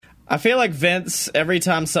I feel like Vince, every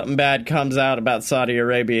time something bad comes out about Saudi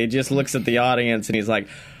Arabia, he just looks at the audience and he's like,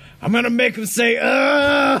 I'm going to make him say,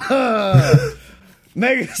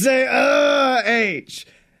 make him say, H.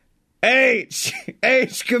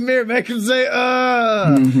 H, come here, make him say,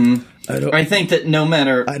 Mm-hmm. I think that no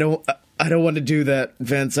matter... I don't want to do that,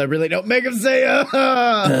 Vince. I really don't. Make him say,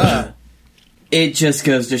 It just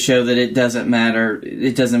goes to show that it doesn't matter.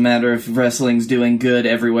 It doesn't matter if wrestling's doing good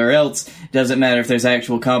everywhere else. It doesn't matter if there's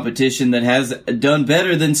actual competition that has done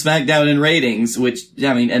better than SmackDown in ratings, which,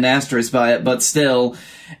 I mean, an asterisk by it, but still.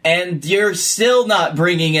 And you're still not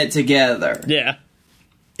bringing it together. Yeah.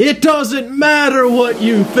 It doesn't matter what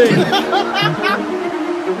you think.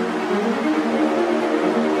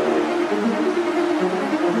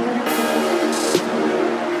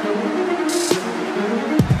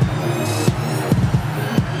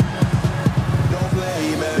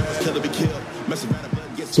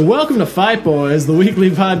 So welcome to Fight Boys, the weekly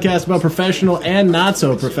podcast about professional and not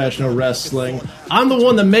so professional wrestling. I'm the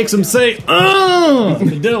one that makes them say,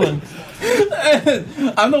 Dylan.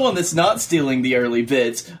 I'm the one that's not stealing the early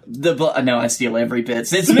bits. No, I steal every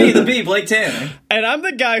bit. It's me, the B, Blake Tanner. And I'm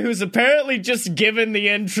the guy who's apparently just given the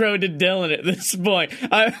intro to Dylan at this point.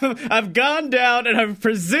 I've gone down and I've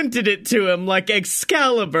presented it to him like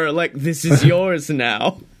Excalibur, like, this is yours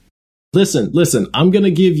now. Listen, I'm going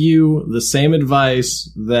to give you the same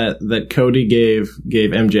advice that Cody gave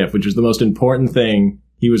MJF, which was the most important thing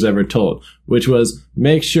he was ever told, which was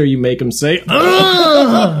make sure you make him say,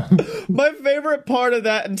 My favorite part of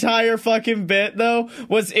that entire fucking bit, though,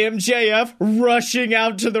 was MJF rushing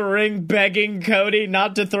out to the ring begging Cody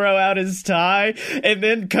not to throw out his tie, and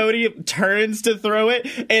then Cody turns to throw it,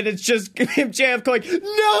 and it's just MJF going,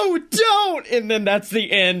 no, don't! And then that's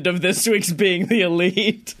the end of this week's Being the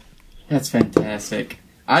Elite. That's fantastic.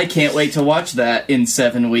 I can't wait to watch that in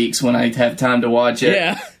 7 weeks when I have time to watch it.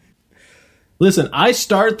 Yeah. Listen, I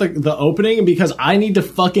start the opening because I need to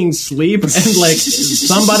fucking sleep, and, like,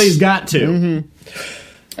 somebody's got to. Mm-hmm.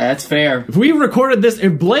 That's fair. If we recorded this,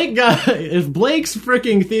 if Blake's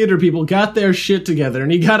freaking theater people got their shit together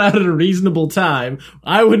and he got out at a reasonable time,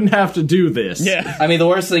 I wouldn't have to do this. Yeah. I mean, the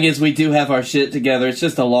worst thing is we do have our shit together. It's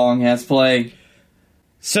just a long-ass play.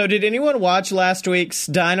 So did anyone watch last week's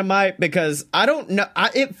Dynamite? Because I don't know.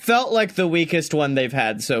 It felt like the weakest one they've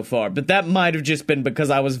had so far, but that might have just been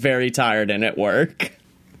because I was very tired and at work.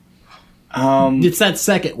 It's that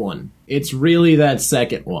second one. It's really that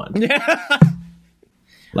second one. Yeah.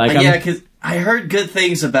 Yeah, because I heard good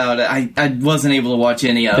things about it. I wasn't able to watch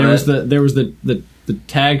any of it. There was the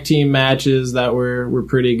tag team matches that were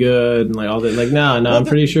pretty good, and like all that. Like, no, I'm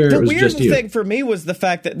pretty sure it was just you. The weird thing for me was the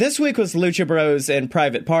fact that this week was Lucha Bros and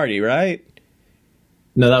Private Party, right?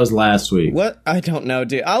 No, that was last week. What? I don't know,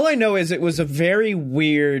 dude. All I know is it was a very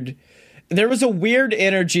weird. There was a weird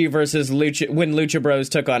energy versus Lucha when Lucha Bros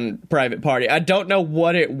took on Private Party. I don't know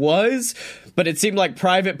what it was, but it seemed like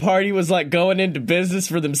Private Party was like going into business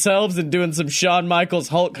for themselves and doing some Shawn Michaels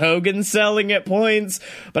Hulk Hogan selling at points.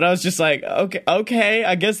 But I was just like, okay,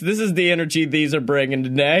 I guess this is the energy these are bringing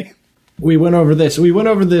today. We went over this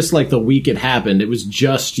like the week it happened. It was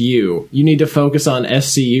just you. You need to focus on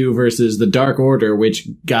SCU versus the Dark Order, which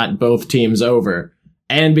got both teams over.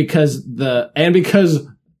 And because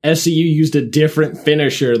SCU used a different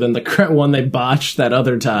finisher than the one they botched that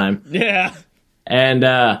other time. Yeah. And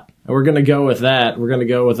we're going to go with that. We're going to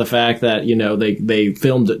go with the fact that, you know, they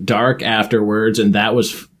filmed Dark afterwards, and that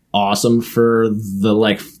was awesome for the,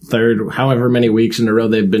 like, third, however many weeks in a row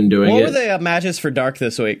they've been doing it. What were the matches for Dark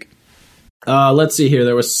this week? Let's see here.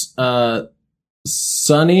 There was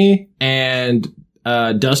Sonny and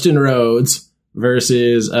Dustin Rhodes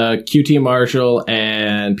versus QT Marshall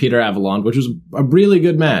and Peter Avalon, which was a really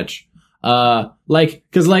good match. It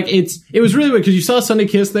was really weird because you saw Sonny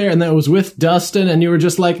Kiss there, and then it was with Dustin, and you were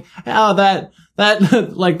just like, oh, that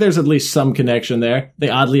like there's at least some connection there. They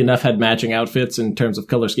oddly enough had matching outfits in terms of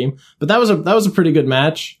color scheme, but that was a pretty good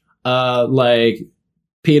match. Like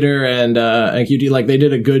Peter and QT, like they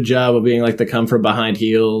did a good job of being like the come from behind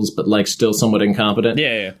heels, but like still somewhat incompetent.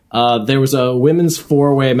 Yeah. There was a women's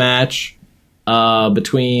 4-way match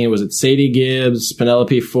between, was it Sadie Gibbs,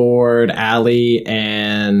 Penelope Ford, Allie,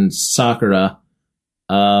 and Sakura,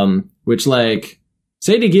 which, like,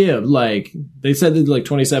 Sadie Gibbs, like, they said that, like,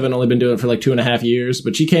 27, only been doing it for, like, 2.5 years,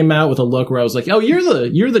 but she came out with a look where I was like, oh,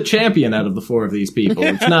 you're the champion out of the 4 of these people.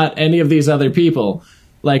 It's not any of these other people.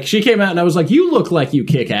 Like, she came out and I was like, you look like you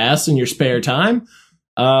kick ass in your spare time.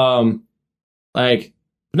 Like,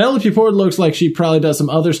 Penelope Ford looks like she probably does some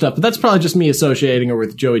other stuff, but that's probably just me associating her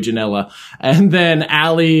with Joey Janela. And then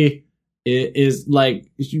Allie is like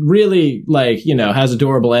really like, you know, has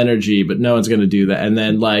adorable energy, but no one's gonna do that. And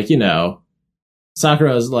then like, you know,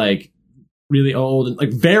 Sakura is like really old and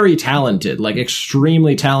like very talented, like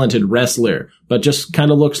extremely talented wrestler, but just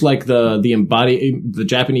kind of looks like the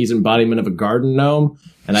Japanese embodiment of a garden gnome.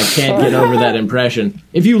 And I can't get over that impression.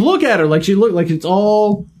 If you look at her, like she look like it's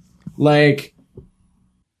all like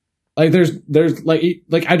there's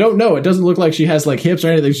like I don't know. It doesn't look like she has like hips or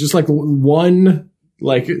anything. It's just like one.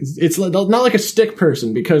 Like it's not like a stick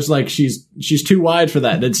person because like she's too wide for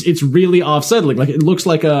that. It's really offsetting. Like it looks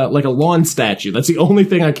like a lawn statue. That's the only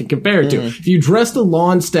thing I can compare it to. If you dressed a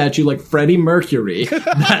lawn statue like Freddie Mercury,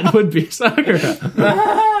 that would be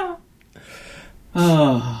Sakura.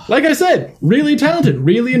 Oh. Like I said, really talented.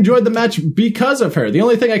 Really enjoyed the match because of her. The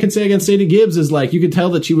only thing I can say against Sadie Gibbs is like you could tell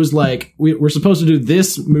that she was like we're supposed to do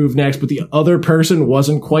this move next, but the other person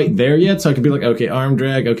wasn't quite there yet. So I could be like, okay, arm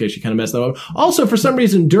drag. Okay, she kind of messed that up. Also, for some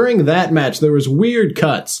reason during that match, there was weird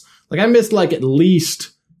cuts. Like I missed like at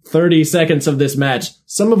least 30 seconds of this match,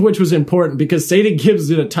 some of which was important because Sadie Gibbs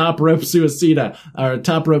did a top rope suicida or a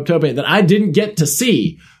top rope tope that I didn't get to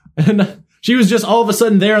see. And she was just all of a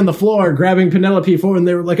sudden there on the floor grabbing Penelope Ford, and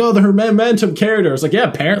they were like, oh, her momentum carried her. It's like, yeah,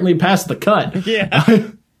 apparently past the cut. Yeah.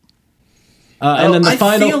 And then the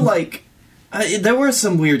final... I feel like there were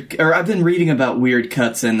some weird... Or I've been reading about weird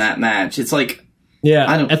cuts in that match. It's like... Yeah,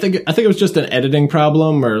 I think it was just an editing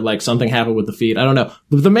problem or like something happened with the feed. I don't know.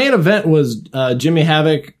 But the main event was Jimmy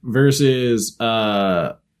Havoc versus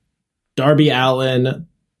Darby Allin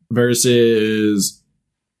versus...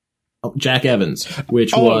 Jack Evans,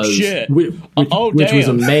 which was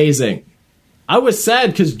amazing. I was sad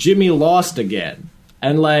because Jimmy lost again,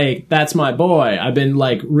 and like that's my boy. I've been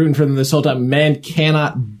like rooting for them this whole time. Man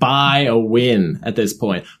cannot buy a win at this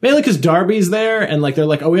point, mainly because Darby's there, and like they're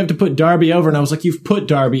like, oh, we have to put Darby over, and I was like, you've put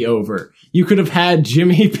Darby over. You could have had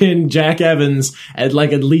Jimmy pin Jack Evans and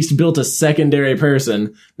like at least built a secondary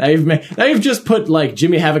person. Now you've just put like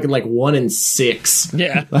Jimmy Havoc at like 1-6.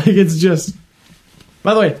 Yeah, like it's just.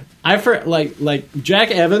 By the way. Like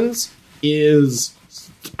Jack Evans is,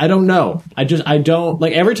 I don't know. I don't,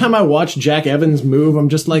 like, every time I watch Jack Evans move, I'm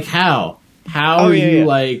just like, how are you,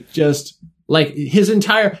 like, just, like, his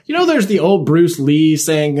entire, you know, there's the old Bruce Lee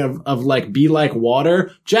saying of like, be like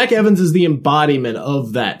water. Jack Evans is the embodiment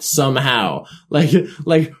of that somehow. Like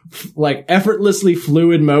effortlessly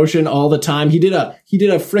fluid motion all the time. He did a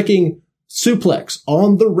freaking suplex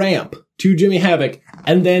on the ramp to Jimmy Havoc,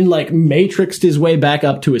 and then, like, matrixed his way back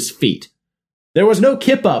up to his feet. There was no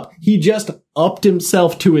kip up. He just upped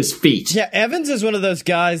himself to his feet. Yeah, Evans is one of those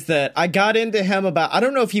guys that I got into him about, I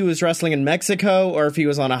don't know if he was wrestling in Mexico or if he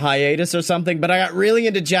was on a hiatus or something, but I got really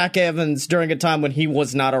into Jack Evans during a time when he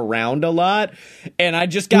was not around a lot, and I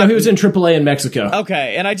just got... No, he was in AAA in Mexico.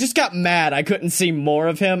 Okay, and I just got mad. I couldn't see more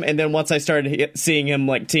of him, and then once I started seeing him,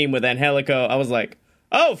 like, team with Angelico, I was like,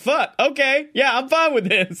 oh, fuck, okay, yeah, I'm fine with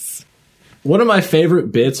this. One of my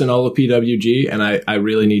favorite bits in all of PWG, and I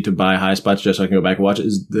really need to buy High Spots just so I can go back and watch it,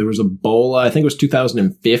 is there was a Bola, I think it was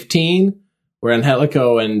 2015, where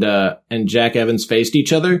Angelico and Jack Evans faced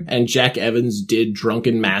each other, and Jack Evans did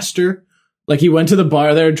Drunken Master. Like, he went to the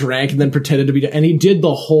bar there, drank, and then pretended to be... And he did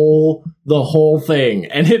the whole thing,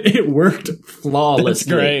 and it worked flawlessly. That's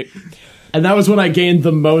great. And that was when I gained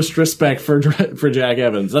the most respect for Jack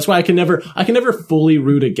Evans. That's why I can never fully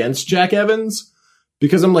root against Jack Evens.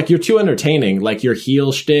 Because I'm like, you're too entertaining. Like, your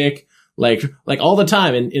heel shtick, like all the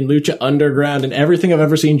time in Lucha Underground and everything I've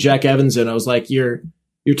ever seen Jack Evans in, I was like, you're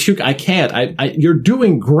too, I can't. You're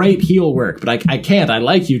doing great heel work, but I can't. I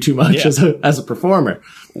like you too much as a performer.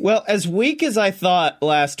 Well, as weak as I thought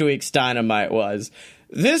last week's Dynamite was,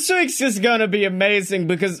 this week's is gonna be amazing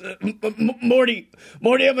because Morty,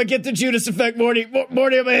 I'm gonna get the Judas effect. Morty, I'm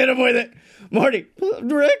gonna hit him with it. Morty,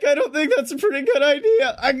 Rick, I don't think that's a pretty good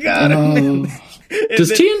idea. I got it.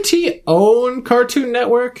 Does TNT own Cartoon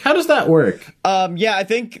Network? How does that work? Yeah, I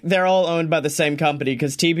think they're all owned by the same company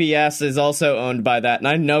because TBS is also owned by that, and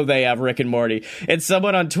I know they have Rick and Morty. And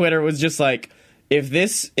someone on Twitter was just like, if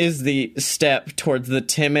this is the step towards the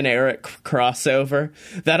Tim and Eric crossover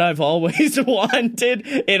that I've always wanted,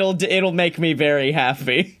 it'll make me very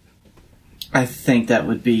happy. I think that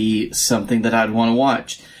would be something that I'd want to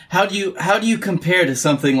watch. How do you compare to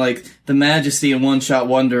something like The Majesty and One Shot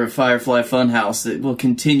Wonder of Firefly Funhouse that will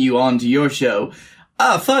continue on to your show?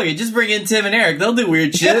 Ah, fuck it, just bring in Tim and Eric. They'll do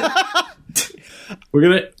weird shit. We're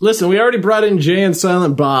gonna listen. We already brought in Jay and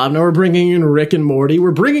Silent Bob. Now we're bringing in Rick and Morty.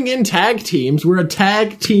 We're bringing in tag teams. We're a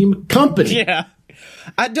tag team company. Yeah.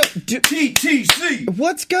 I don't. TTC.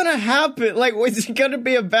 What's gonna happen? Like, is it gonna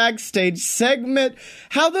be a backstage segment?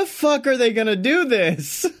 How the fuck are they gonna do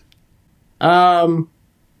this?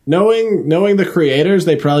 knowing the creators,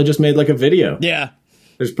 they probably just made like a video. Yeah.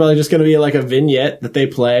 There's probably just going to be like a vignette that they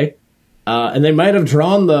play. And they might have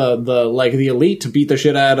drawn the elite to beat the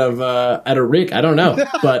shit out of Rick. I don't know,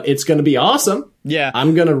 but it's going to be awesome. Yeah,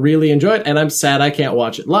 I'm going to really enjoy it, and I'm sad I can't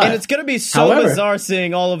watch it live. And it's going to be so bizarre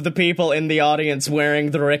seeing all of the people in the audience wearing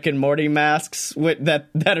the Rick and Morty masks that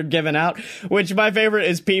are given out. Which my favorite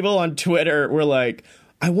is people on Twitter were like,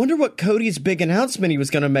 I wonder what Cody's big announcement he was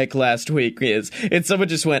going to make last week is. And someone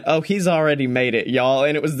just went, oh, he's already made it, y'all.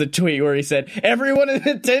 And it was the tweet where he said, everyone in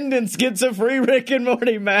attendance gets a free Rick and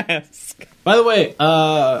Morty mask. By the way,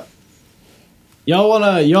 y'all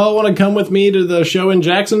wanna come with me to the show in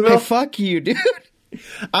Jacksonville? Hey, fuck you, dude.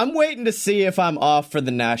 I'm waiting to see if I'm off for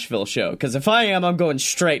the Nashville show. Because if I am, I'm going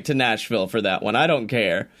straight to Nashville for that one. I don't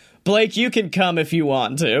care. Blake, you can come if you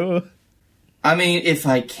want to. I mean, if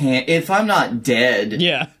I'm not dead.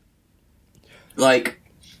 Yeah. Like,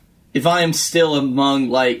 if I am still among,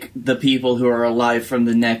 like, the people who are alive from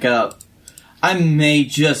the neck up, I may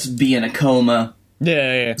just be in a coma.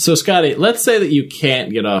 Yeah. So, Scotty, let's say that you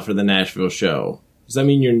can't get off for the Nashville show. Does that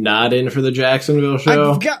mean you're not in for the Jacksonville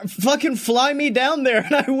show? Fucking fly me down there,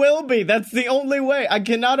 and I will be. That's the only way. I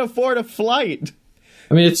cannot afford a flight.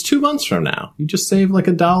 I mean, it's 2 months from now. You just save like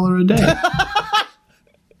 $1 a day.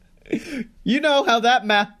 You know how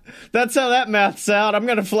that's how that math's out. I'm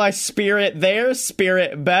gonna fly Spirit there,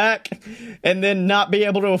 Spirit back, and then not be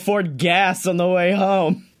able to afford gas on the way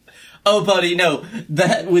home. Oh, buddy, no.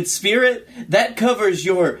 That, with Spirit, that covers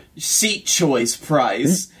your seat choice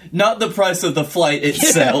price, not the price of the flight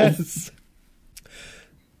itself. Yes.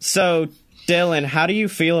 So, Dylan, how do you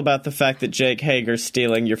feel about the fact that Jake Hager's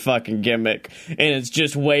stealing your fucking gimmick and is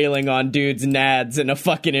just wailing on dudes' nads in a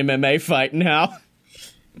fucking MMA fight now?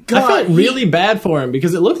 God, I felt really bad for him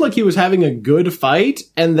because it looked like he was having a good fight,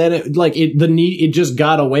 and then it just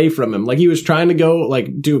got away from him. Like he was trying to go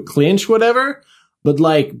like do a clinch, whatever, but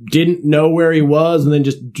like didn't know where he was, and then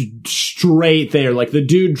just straight there. Like the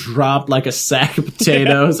dude dropped like a sack of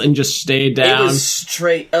potatoes and just stayed down. It was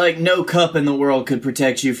straight. Like no cup in the world could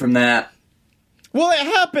protect you from that. Well, it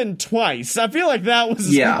happened twice. I feel like that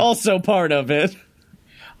was also part of it.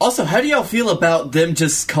 Also, how do y'all feel about them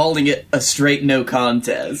just calling it a straight no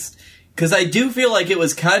contest? Because I do feel like it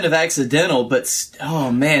was kind of accidental, but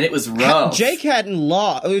oh man, it was rough. Jake hadn't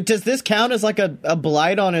lost. Does this count as like a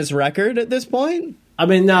blight on his record at this point? I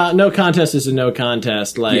mean, no contest is a no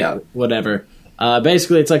contest. Like, whatever.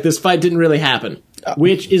 Basically, it's like this fight didn't really happen.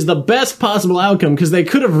 Which is the best possible outcome, because they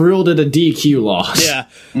could have ruled it a DQ loss. Yeah.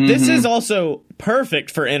 Mm-hmm. This is also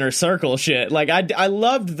perfect for Inner Circle shit. Like, I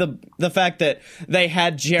loved the fact that they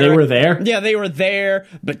had Jarrett. They were there? Yeah, they were there.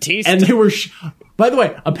 Batista. And they were... By the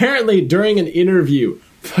way, apparently during an interview,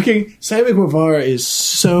 fucking Sammy Guevara is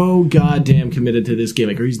so goddamn committed to this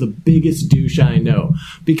gimmick, or he's the biggest douche I know,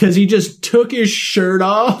 because he just took his shirt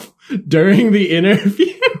off during the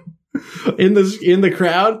interview. In the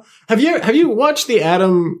crowd. Have you watched the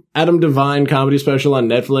Adam Devine comedy special on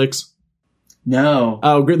Netflix? No.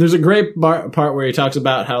 Oh, there's a great part where he talks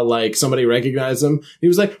about how like somebody recognized him. He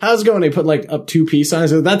was like, "How's it going?" They put like up 2 peace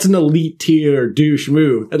signs. That's an elite tier douche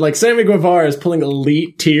move. And like Sammy Guevara is pulling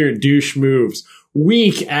elite tier douche moves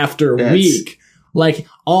week after week, like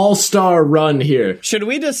all-star run here. Should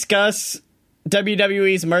we discuss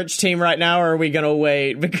WWE's merch team right now, or are we gonna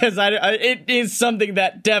wait? Because it is something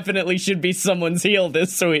that definitely should be someone's heel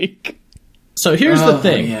this week. So here's the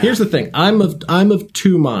thing. Yeah. Here's the thing. I'm of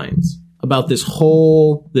two minds about this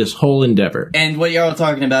whole endeavor. And what y'all are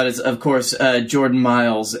talking about is, of course, Jordan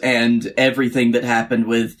Miles and everything that happened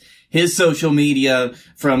with his social media,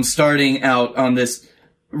 from starting out on this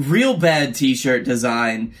real bad t-shirt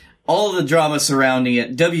design, all the drama surrounding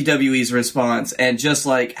it, WWE's response, and just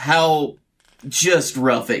like how just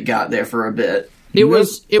rough it got there for a bit. It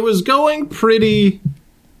was going pretty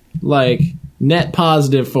like net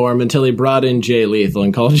positive for him until he brought in Jay Lethal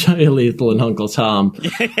and called Jay Lethal and Uncle Tom.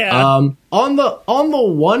 Yeah. On the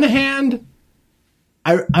one hand,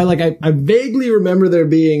 I vaguely remember there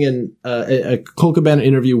being a Colt Cabana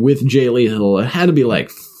interview with Jay Lethal. It had to be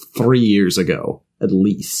like 3 years ago at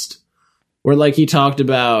least, where like he talked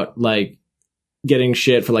about like getting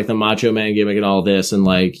shit for like the Macho Man gimmick and all this, and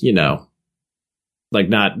like, you know, like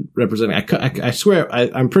not representing. I swear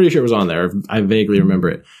I'm pretty sure it was on there. I vaguely remember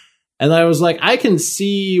it. And I was like, I can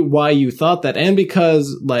see why you thought that. And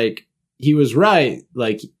because like he was right,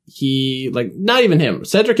 like he, like not even him,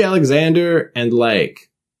 Cedric Alexander and like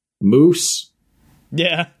Moose.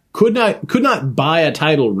 Yeah. Could not buy a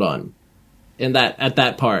title run at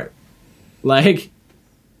that part. Like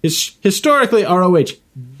historically ROH,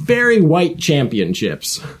 very white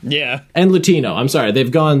championships. Yeah. And Latino. I'm sorry. They've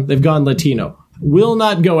gone Latino. will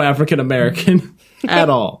not go African American at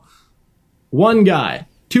all. One guy,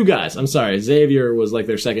 two guys. I'm sorry, Xavier was like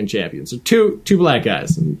their second champion. So two black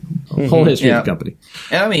guys. Whole history of the company.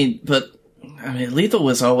 And I mean, Lethal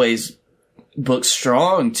was always booked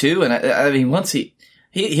strong too. And I mean, once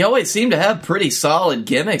he always seemed to have pretty solid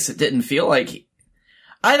gimmicks. It didn't feel like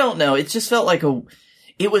I don't know. It just felt like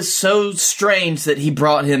it was so strange that he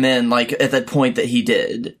brought him in like at that point that he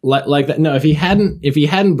did. Like that. No, if he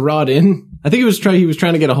hadn't brought in, I think he was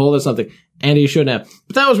trying to get a hold of something, and he shouldn't have.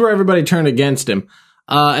 But that was where everybody turned against him.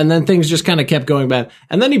 And then things just kind of kept going bad.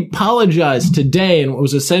 And then he apologized today, and it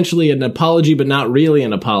was essentially an apology, but not really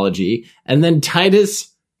an apology. And then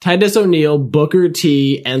Titus O'Neil, Booker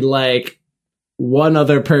T, and like one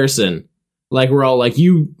other person, like we're all like,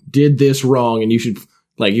 you did this wrong, and you should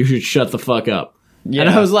shut the fuck up. Yeah. And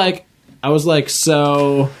I was like,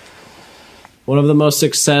 so one of the most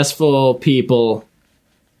successful people,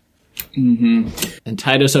 and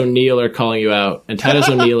Titus O'Neil are calling you out, and Titus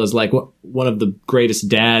O'Neil is like one of the greatest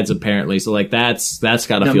dads apparently. So like that's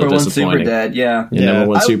got to feel disappointing. Number one super dad, yeah. Number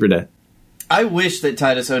one super dad. I wish that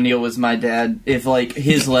Titus O'Neil was my dad. If like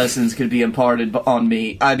his lessons could be imparted on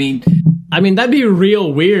me, I mean that'd be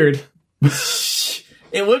real weird.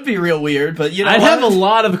 It would be real weird, but you know, I'd have a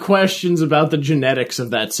lot of questions about the genetics of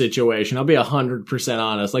that situation. I'll be 100%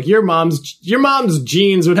 honest. Like your mom's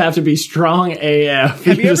genes would have to be strong AF.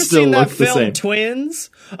 Have you ever seen that film Twins?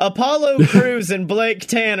 Apollo Crews and Blake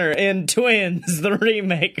Tanner in Twins, the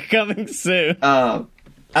remake coming soon. I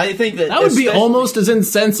think that would be almost as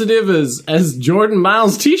insensitive as Jordan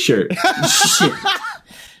Miles' t-shirt.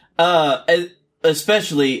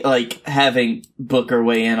 Especially, like, having Booker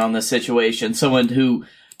weigh in on the situation. Someone who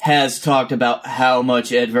has talked about how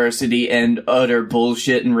much adversity and utter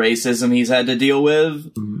bullshit and racism he's had to deal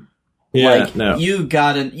with. Yeah, like, you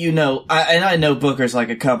gotta, I know Booker's like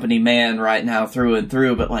a company man right now through and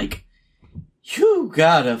through, but like, you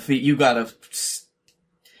gotta,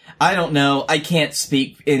 I don't know, I can't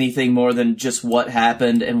speak anything more than just what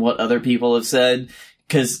happened and what other people have said,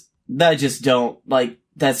 cause I just don't, like,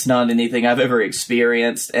 that's not anything I've ever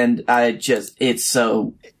experienced, and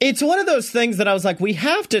it's one of those things that I was like, we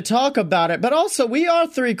have to talk about it, but also we are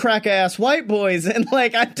three crack-ass white boys, and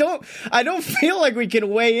like, I don't feel like we can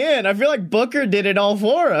weigh in. I feel like Booker did it all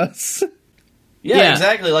for us. Yeah,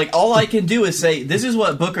 exactly. Like, all I can do is say, this is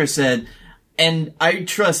what Booker said, and I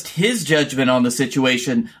trust his judgment on the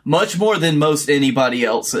situation much more than most anybody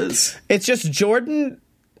else's. It's just Jordan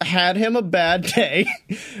had him a bad day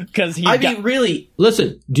because really.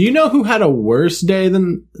 Listen, do you know who had a worse day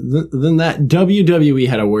than that? WWE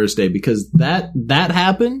had a worse day because that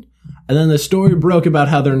happened, and then the story broke about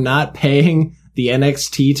how they're not paying the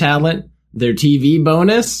NXT talent their TV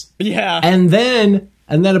bonus. Yeah, and then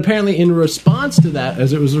apparently in response to that,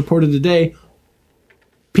 as it was reported today,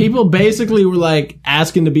 people basically were like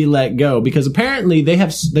asking to be let go because apparently they've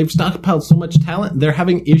stockpiled so much talent they're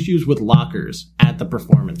having issues with lockers at the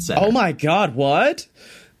Performance Center. Oh my god, what?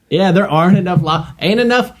 Yeah, there aren't enough ain't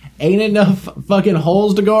enough fucking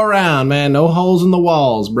holes to go around, man. No holes in the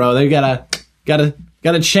walls, bro. They gotta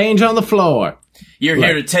change on the floor. You're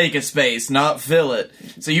here to take a space, not fill it.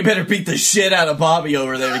 So you better beat the shit out of Bobby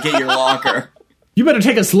over there to get your locker. You better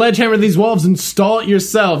take a sledgehammer to these walls and install it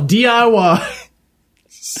yourself. DIY.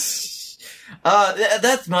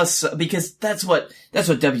 Because that's what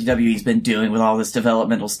WWE's been doing with all this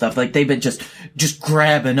developmental stuff. Like, they've been just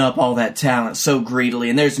grabbing up all that talent so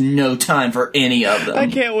greedily, and there's no time for any of them. I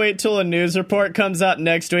can't wait till a news report comes out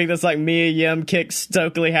next week that's like Mia Yim kicked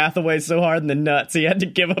Stokely Hathaway so hard in the nuts he had to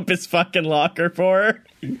give up his fucking locker for her.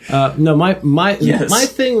 No, my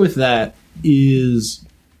thing with that is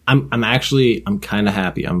I'm kind of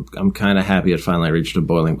happy. I'm kind of happy it finally reached a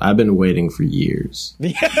boiling. I've been waiting for years.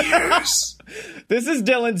 Years. This is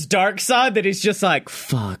Dylan's dark side that he's just like,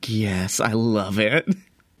 fuck yes, I love it.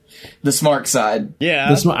 The smart side.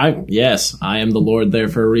 Yeah. Yes, I am the Lord there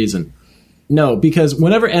for a reason. No, because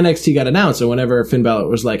whenever NXT got announced, or whenever Finn Balor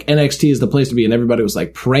was like, NXT is the place to be, and everybody was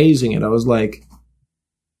like praising it, I was like,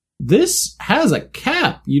 this has a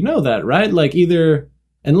cap. You know that, right? Like, either...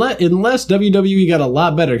 Unless WWE got a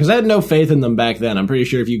lot better, because I had no faith in them back then. I'm pretty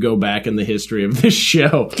sure if you go back in the history of this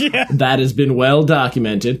show, that has been well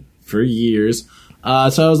documented for years. So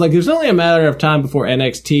I was like, there's only a matter of time before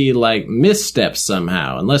NXT, like, missteps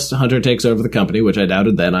somehow. Unless Hunter takes over the company, which I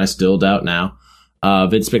doubted then, I still doubt now.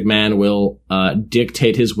 Vince McMahon will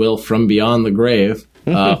dictate his will from beyond the grave.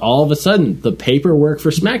 All of a sudden, the paperwork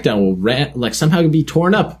for SmackDown will somehow be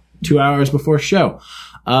torn up 2 hours before show.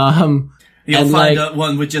 You'll find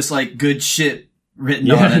one with just, like, good shit written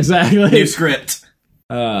on it. Exactly. New script.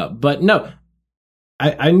 But no.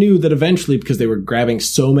 I knew that eventually, because they were grabbing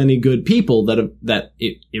so many good people, that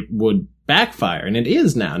it would backfire, and it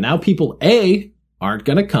is now. Now people, aren't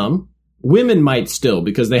gonna come. Women might still,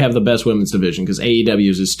 because they have the best women's division, because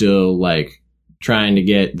AEW's is still, like, trying to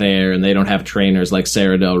get there, and they don't have trainers like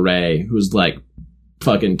Sarah Del Rey, who's, like,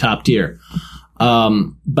 fucking top tier.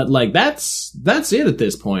 But, like, that's it at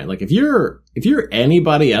this point. Like, if you're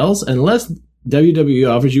anybody else, unless WWE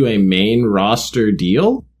offers you a main roster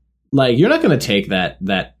deal, like, you're not gonna take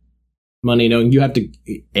that money knowing you have to,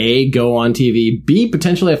 A, go on TV, B,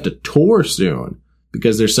 potentially have to tour soon,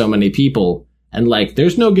 because there's so many people. And, like,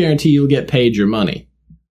 there's no guarantee you'll get paid your money.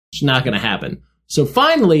 It's not going to happen. So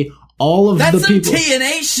finally, all of the people... That's some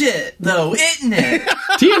TNA shit, though, isn't it?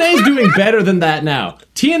 TNA's doing better than that now.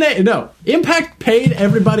 Impact paid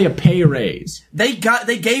everybody a pay raise. They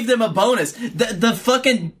gave them a bonus. The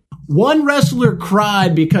fucking... One wrestler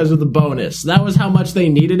cried because of the bonus. That was how much they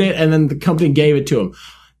needed it, and then the company gave it to him.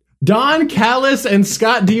 Don Callis and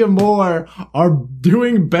Scott D'Amore are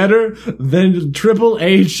doing better than Triple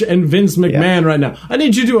H and Vince McMahon right now. I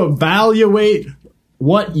need you to evaluate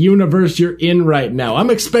what universe you're in right now.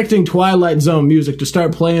 I'm expecting Twilight Zone music to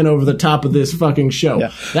start playing over the top of this fucking show.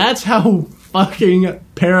 Yeah. That's how fucking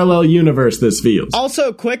parallel universe this feels.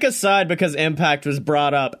 Also, quick aside, because Impact was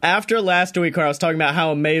brought up. After last week where I was talking about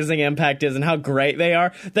how amazing Impact is and how great they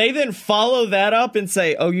are, they then follow that up and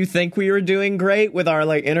say, oh, you think we were doing great with our,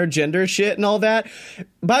 like, intergender shit and all that?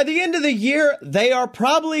 By the end of the year, they are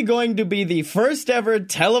probably going to be the first ever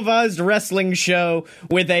televised wrestling show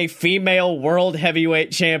with a female world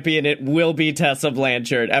heavyweight champion. It will be Tessa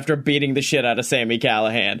Blanchard after beating the shit out of Sami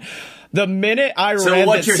Callihan. The minute I read so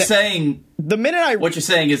what you're saying... What you're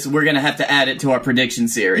saying is we're going to have to add it to our prediction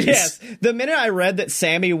series. Yes. The minute I read that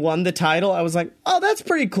Sami won the title, I was like, oh, that's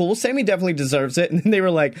pretty cool. Sami definitely deserves it. And then they were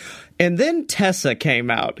like, and then Tessa came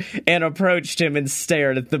out and approached him and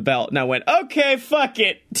stared at the belt. And I went, okay, fuck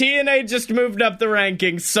it. TNA just moved up the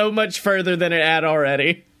rankings so much further than it had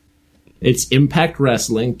already. It's Impact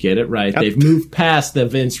Wrestling. Get it right. They've moved past the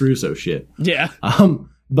Vince Russo shit. Yeah.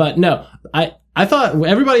 But no, I thought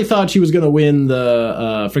everybody thought she was going to win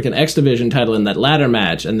the freaking X Division title in that ladder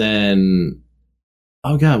match, and then,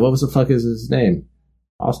 oh god, what was the fuck is his name?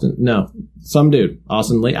 Austin? No, some dude,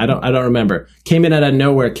 Austin Lee. I don't remember. Came in out of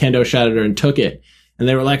nowhere, kendo shot at her and took it, and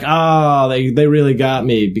they were like, oh, they really got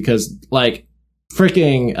me because like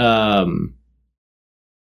freaking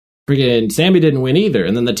Sami didn't win either,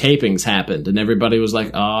 and then the tapings happened, and everybody was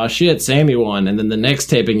like, oh shit, Sami won, and then the next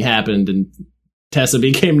taping happened, and Tessa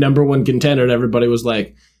became #1 contender, and everybody was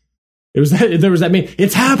like, there was that meme,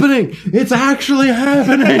 it's happening! It's actually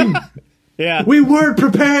happening! Yeah. We weren't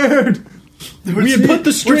prepared! We had put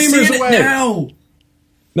the streamers away! Now.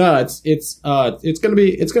 No, it's gonna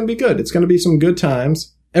be good. It's gonna be some good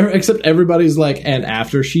times. Except everybody's like, and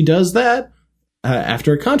after she does that,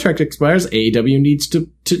 after her contract expires, AEW needs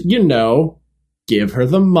to give her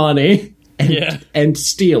the money and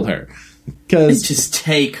steal her. Just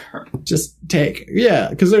take her. Yeah,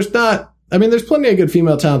 because there's plenty of good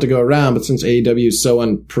female talent to go around, but since AEW is so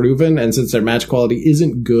unproven, and since their match quality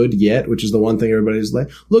isn't good yet, which is the one thing everybody's like,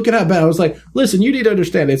 look at how bad. I was like, listen, you need to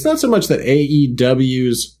understand, it's not so much that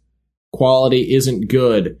AEW's quality isn't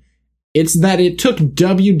good, it's that it took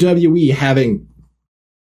WWE having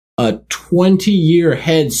a 20-year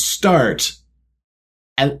head start,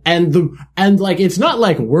 and like, it's not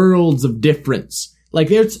like worlds of difference. Like,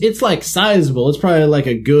 it's like sizable. It's probably like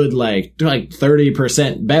a good, like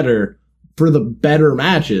 30% better for the better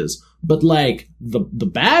matches. But like, the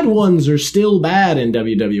bad ones are still bad in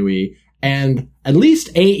WWE. And at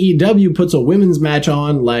least AEW puts a women's match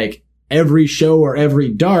on like every show or every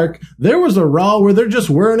dark. There was a Raw where there just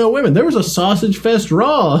were no women. There was a Sausage Fest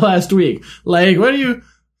Raw last week. Like, what do you...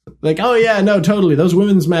 Like, oh yeah, no, totally. Those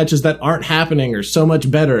women's matches that aren't happening are so much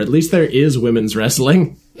better. At least there is women's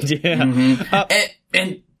wrestling. Yeah. Mm-hmm.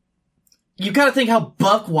 And you gotta think how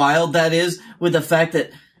buck wild that is with the fact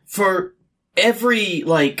that for every,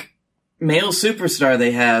 like, male superstar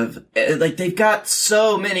they have, like, they've got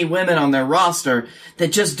so many women on their roster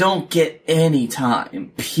that just don't get any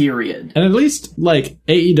time, period. And at least, like,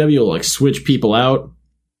 AEW will, like, switch people out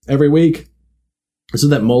every week so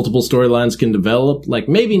that multiple storylines can develop. Like,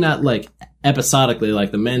 maybe not, like, episodically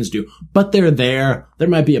like the men's do, but they're there. There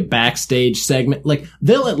might be a backstage segment. Like,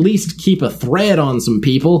 they'll at least keep a thread on some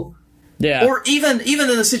people. Yeah. Or even in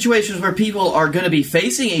the situations where people are going to be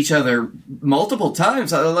facing each other multiple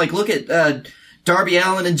times. Like, look at Darby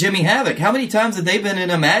Allin and Jimmy Havoc. How many times have they been in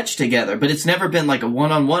a match together? But it's never been like a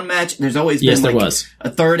one-on-one match. There's always been a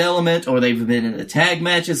third element, or they've been in a tag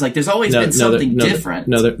matches. Like, there's always been something different.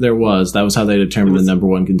 There was. That was how they determined the number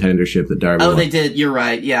one contendership that Darby won. They did. You're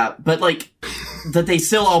right. Yeah. But, like, that they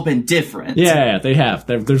still all been different. Yeah, they have.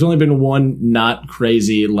 There's only been one not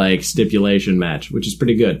crazy, like, stipulation match, which is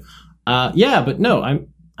pretty good. But no,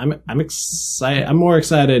 I'm excited. I'm more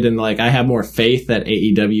excited, and, like, I have more faith that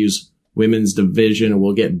AEW's women's division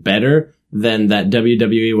will get better than that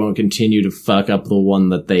WWE won't continue to fuck up the one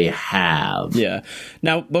that they have. Yeah.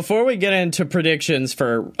 Now, before we get into predictions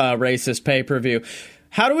for Racist pay-per-view,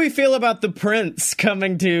 how do we feel about the Prince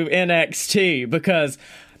coming to NXT? Because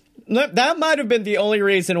that might have been the only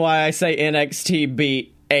reason why I say NXT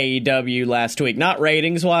beat AEW last week. Not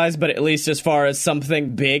ratings-wise, but at least as far as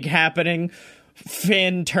something big happening.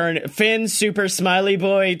 Finn Super Smiley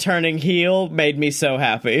Boy turning heel made me so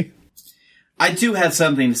happy. I do have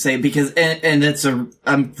something to say because, and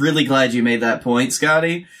I'm really glad you made that point,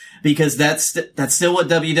 Scotty, because that's still what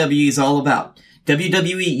WWE is all about.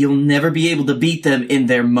 WWE, you'll never be able to beat them in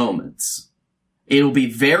their moments. It'll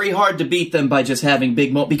be very hard to beat them by just having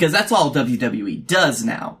big moments, because that's all WWE does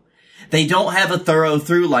now. They don't have a thorough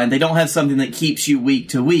through line. They don't have something that keeps you week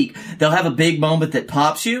to week. They'll have a big moment that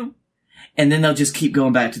pops you, and then they'll just keep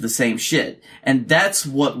going back to the same shit. And that's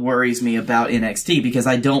what worries me about NXT, because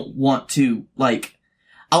I don't want to, like,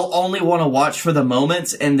 I'll only want to watch for the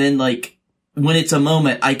moments, and then, like, when it's a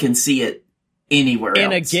moment, I can see it anywhere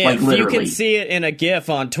in else. A GIF. Like, literally. You can see it in a GIF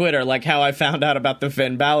on Twitter, like how I found out about the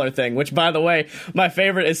Finn Balor thing, which, by the way, my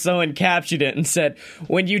favorite is someone captioned it and said,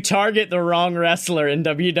 when you target the wrong wrestler in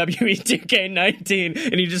WWE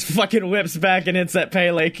 2K19, and he just fucking whips back and hits that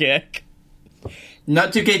Pele kick.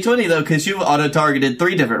 Not 2K20, though, because you've auto-targeted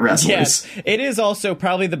 3 different wrestlers. Yes, it is also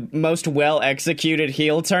probably the most well-executed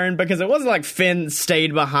heel turn, because it wasn't like Finn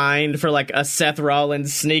stayed behind for, like, a Seth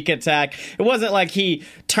Rollins sneak attack. It wasn't like he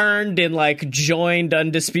turned and, like, joined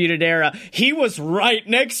Undisputed Era. He was right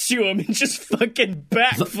next to him and just fucking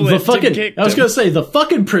backflipped and kicked him. I was gonna say, the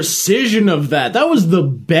fucking precision of that. That was the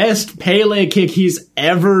best Pele kick he's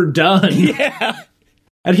ever done. Yeah.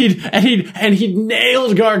 And he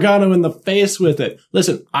nailed Gargano in the face with it.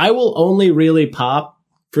 Listen, I will only really pop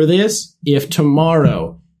for this if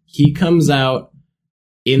tomorrow he comes out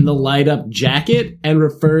in the light up jacket and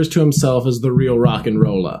refers to himself as the real rock and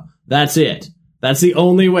roller. That's it. That's the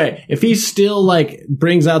only way. If he still, like,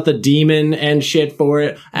 brings out the demon and shit for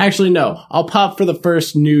it, actually, no. I'll pop for the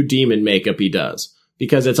first new demon makeup he does,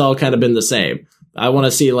 because it's all kind of been the same. I want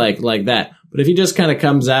to see, like that. But if he just kind of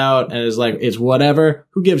comes out and is like, it's whatever,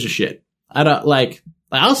 who gives a shit? I don't, like,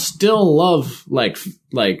 I'll still love, like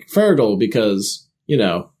Fergal, because, you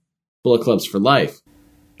know, Bullet Club's for life.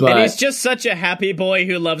 But, and he's just such a happy boy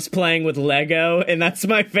who loves playing with Lego, and that's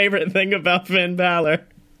my favorite thing about Finn Balor.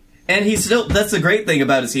 And that's the great thing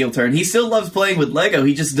about his heel turn. He still loves playing with Lego,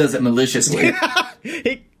 he just does it maliciously.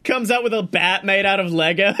 He comes out with a bat made out of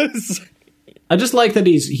Legos. I just like that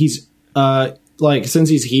he's like, since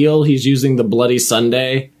he's heel, he's using the Bloody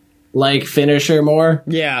Sunday, like, finisher more.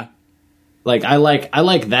 Yeah. Like, I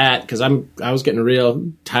like that, because I was getting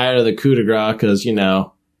real tired of the coup de grace, because, you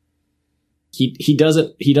know, he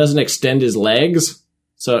doesn't extend his legs,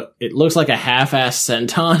 so it looks like a half-ass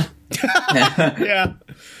senton. Yeah.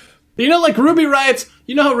 You know, like Ruby Riot's,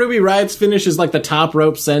 you know how Ruby Riot's finishes like the top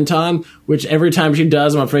rope senton, which every time she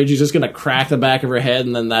does, I'm afraid she's just gonna crack the back of her head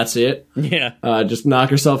and then that's it. Yeah. Just knock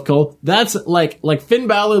herself cold. That's like Finn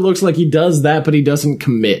Balor looks like he does that, but he doesn't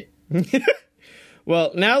commit.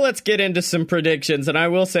 Well, now let's get into some predictions, and I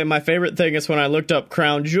will say my favorite thing is when I looked up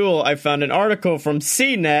Crown Jewel, I found an article from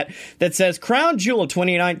CNET that says Crown Jewel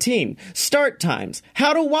 2019, start times,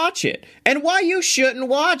 how to watch it, and why you shouldn't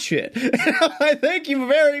watch it. I thank you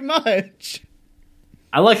very much.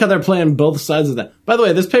 I like how they're playing both sides of that. By the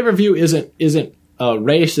way, this pay-per-view isn't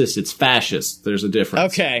racist, it's fascist. There's a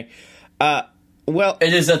difference. Okay. Well,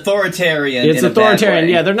 it is authoritarian. It's in authoritarian. A bad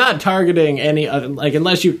way. Yeah, they're not targeting any like,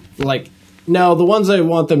 unless you like. No, the ones they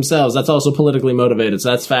want themselves, that's also politically motivated, so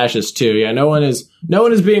that's fascist too. Yeah, no one is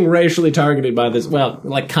being racially targeted by this. Well,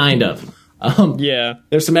 like, kind of. Yeah.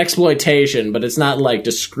 There's some exploitation, but it's not, like,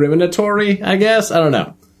 discriminatory, I guess? I don't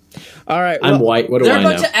know. All right. I'm white, what do I know?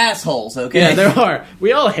 They're a bunch of assholes, okay? Yeah, there are.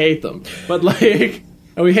 We all hate them. But, like,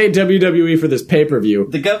 And we hate WWE for this pay-per-view.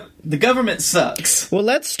 The government sucks. Well,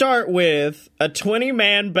 let's start with a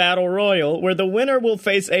 20-man battle royal where the winner will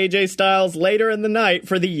face AJ Styles later in the night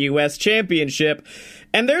for the U.S. Championship.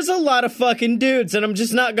 And there's a lot of fucking dudes, and I'm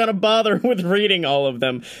just not gonna bother with reading all of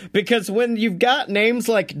them. Because when you've got names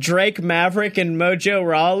like Drake Maverick and Mojo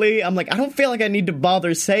Rawley, I'm like, I don't feel like I need to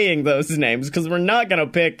bother saying those names, because we're not gonna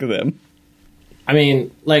pick them. I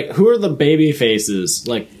mean, like, who are the baby faces?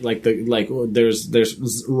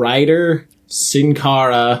 There's Ryder, Sin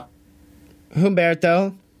Cara,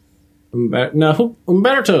 Humberto.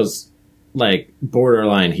 Humberto's, like,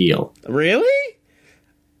 borderline heel. Really?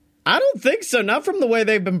 I don't think so. Not from the way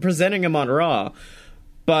they've been presenting him on Raw.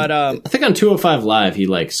 But, I think on 205 Live, he,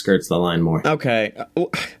 like, skirts the line more. Okay.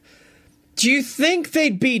 Do you think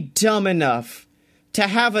they'd be dumb enough to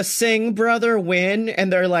have a Singh brother win,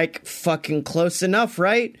 and they're, like, fucking close enough,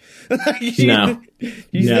 right? No. You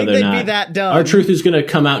think they'd be that dumb? R-Truth is going to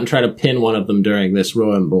come out and try to pin one of them during this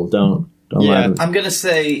Royal Rumble. Don't let him. I'm going to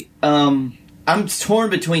say, I'm torn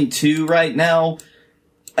between two right now,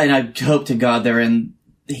 and I hope to God they're in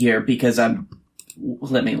here because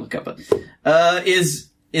let me look up it. Is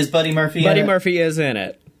Buddy Murphy Buddy in it? Murphy is in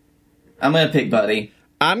it. I'm going to pick Buddy.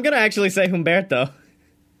 I'm going to actually say Humberto.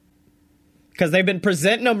 Because they've been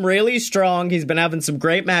presenting him really strong. He's been having some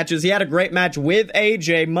great matches. He had a great match with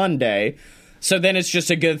AJ Monday. So then it's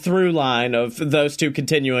just a good through line of those two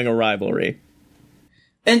continuing a rivalry.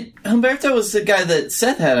 And Humberto was the guy that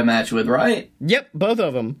Seth had a match with, right? Yep, both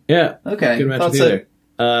of them. Yeah. Okay. Good match with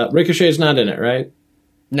either. Ricochet's not in it, right?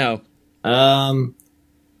 No. Oh,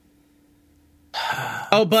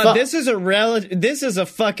 but this is a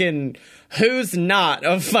fucking who's not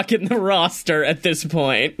of fucking the roster at this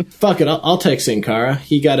point. Fuck it, I'll take Sin Cara.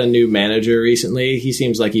 He got a new manager recently. He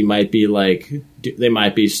seems like he might be they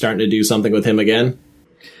might be starting to do something with him again.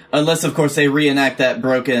 Unless, of course, they reenact that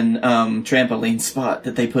broken trampoline spot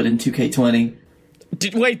that they put in 2K20.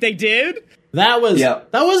 Wait, they did? That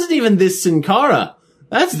wasn't even this Sin Cara.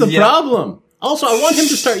 That's the problem. Also, I want him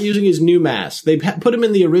to start using his new mask. They put him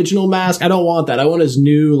in the original mask. I don't want that. I want his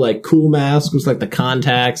new, like, cool mask with, like, the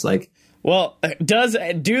contacts, like... Well,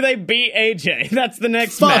 do they beat AJ? That's the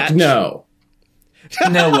next Fuck match. Fuck no.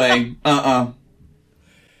 No way.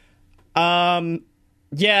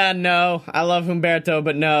 Yeah, no. I love Humberto,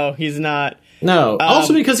 but no, he's not. No.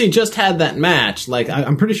 Also because he just had that match. Like,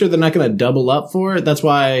 I'm pretty sure they're not going to double up for it. That's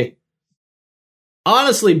why...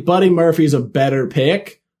 Honestly, Buddy Murphy's a better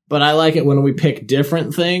pick. But I like it when we pick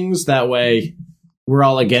different things. That way, we're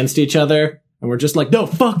all against each other. And we're just like, no,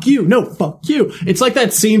 fuck you. No, fuck you. It's like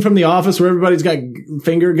that scene from The Office where everybody's got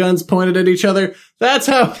finger guns pointed at each other. That's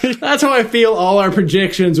how I feel all our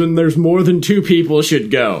predictions when there's more than two people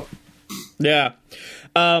should go. Yeah.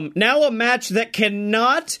 Now a match that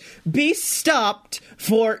cannot be stopped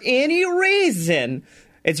for any reason.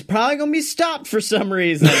 It's probably going to be stopped for some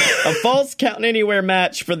reason. A false count anywhere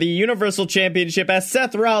match for the Universal Championship as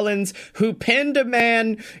Seth Rollins, who pinned a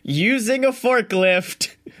man using a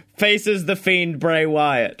forklift, faces the Fiend Bray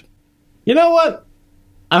Wyatt. You know what?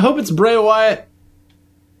 I hope it's Bray Wyatt.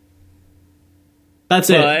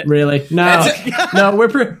 That's it, really. No, no,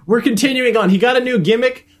 we're continuing on. He got a new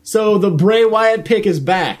gimmick, so the Bray Wyatt pick is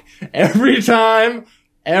back. Every time,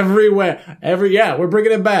 everywhere, we're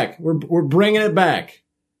bringing it back. We're bringing it back.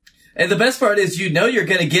 And the best part is, you're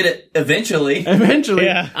going to get it eventually. Eventually.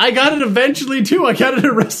 Yeah. I got it eventually, too. I got it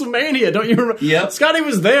at WrestleMania. Don't you remember? Yep. Scotty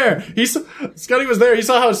was there. Scotty was there. He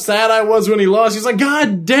saw how sad I was when he lost. He's like,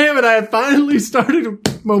 God damn it, I finally started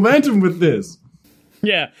momentum with this.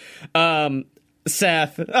 Yeah.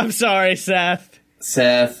 Seth. I'm sorry, Seth.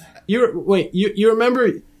 You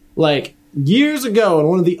remember, like, years ago in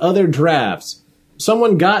one of the other drafts,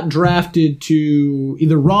 someone got drafted to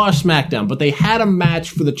either Raw or SmackDown, but they had a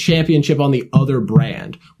match for the championship on the other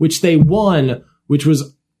brand, which they won, which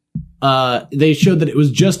was, they showed that it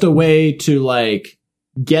was just a way to, like,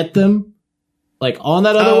 get them, like, on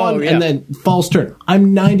that other one, yeah. and then false turn.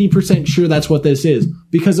 I'm 90% sure that's what this is,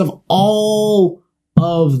 because of all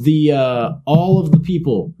of the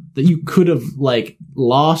people that you could have, like,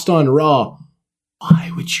 lost on Raw.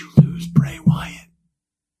 Why would you lose Bray Wyatt?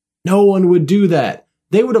 No one would do that.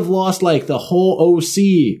 They would have lost, like, the whole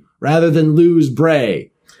OC rather than lose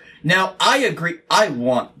Bray. Now, I agree. I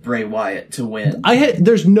want Bray Wyatt to win.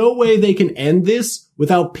 There's no way they can end this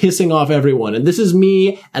without pissing off everyone. And this is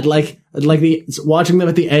me at watching them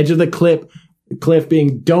at the edge of the cliff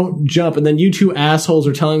being, don't jump. And then you two assholes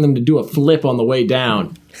are telling them to do a flip on the way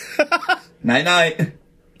down. Night night.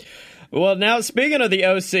 Well, now speaking of the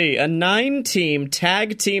OC, a 9-team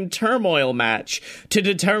tag team turmoil match to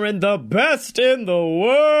determine the best in the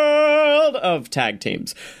world of tag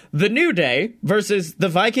teams. The New Day versus the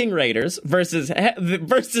Viking Raiders versus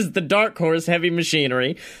the Dark Horse Heavy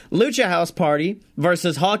Machinery. Lucha House Party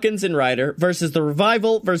versus Hawkins and Ryder versus the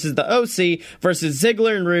Revival versus the OC versus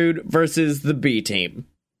Ziggler and Rude versus the B Team.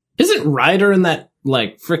 Isn't Ryder in that,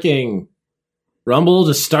 like, freaking Rumble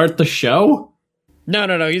to start the show?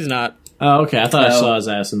 No, he's not. Oh, okay. I thought I saw his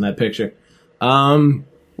ass in that picture.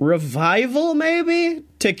 Revival, maybe?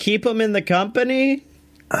 To keep him in the company?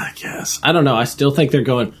 I guess. I don't know. I still think they're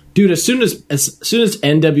going... Dude, as soon as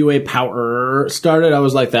NWA Power started, I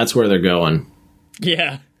was like, that's where they're going.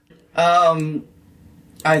 Yeah. I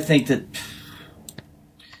think that...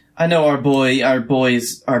 I know our boy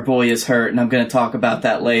is hurt, and I'm going to talk about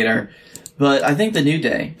that later. But I think the New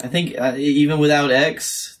Day. I think even without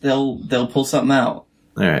X, they'll pull something out.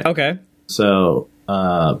 All right. Okay. So,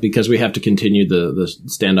 because we have to continue the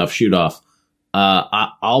standoff shoot off,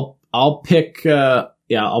 I'll pick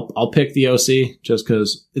I'll pick the OC just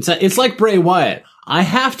because it's like Bray Wyatt. I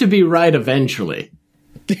have to be right eventually.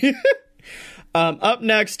 Up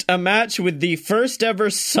next, a match with the first ever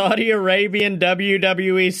Saudi Arabian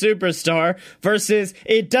WWE superstar versus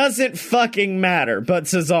it doesn't fucking matter, but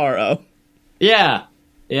Cesaro. Yeah.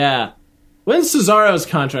 When's Cesaro's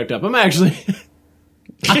contract up? I'm actually...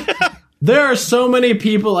 There are so many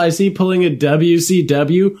people I see pulling a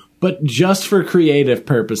WCW, but just for creative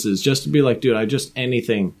purposes, just to be like, dude, I just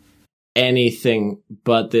anything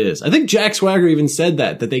but this. I think Jack Swagger even said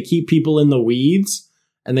that they keep people in the weeds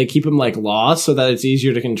and they keep them like lost so that it's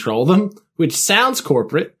easier to control them, which sounds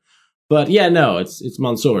corporate. But yeah, no, it's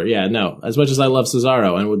Mansoor. Yeah, no. As much as I love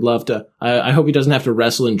Cesaro and would love to, I hope he doesn't have to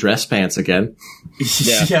wrestle in dress pants again.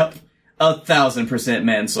 Yeah. Yep. 1,000%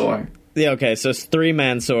 Mansoor. Yeah, okay, so it's 3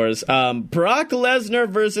 Mansoors. Brock Lesnar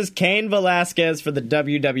versus Cain Velasquez for the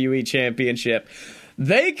WWE Championship.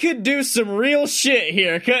 They could do some real shit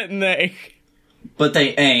here, couldn't they? But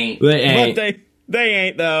they ain't. But they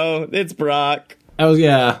ain't, though. It's Brock. Brock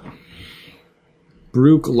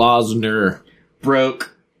Lesnar.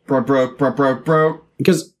 Broke.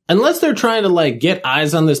 Because unless they're trying to, like, get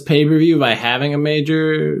eyes on this pay-per-view by having a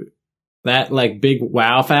major... that like big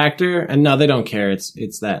wow factor, and no, they don't care.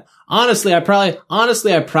 It's that. Honestly, I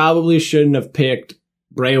probably shouldn't have picked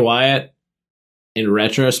Bray Wyatt in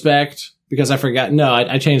retrospect because I forgot. No,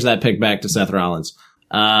 I changed that pick back to Seth Rollins.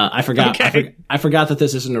 I forgot. Okay. I forgot that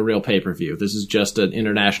this isn't a real pay per view. This is just an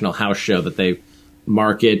international house show that they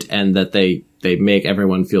market and that they make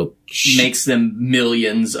everyone feel makes them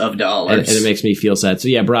millions of dollars, and it makes me feel sad. So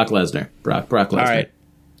yeah, Brock Lesnar. Brock Lesnar. All right.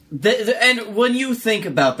 And when you think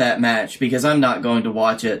about that match, because I'm not going to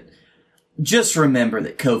watch it, just remember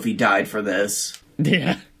that Kofi died for this.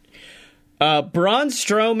 Yeah. Braun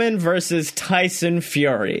Strowman versus Tyson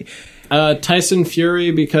Fury. Tyson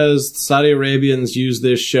Fury, because Saudi Arabians use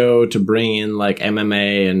this show to bring in like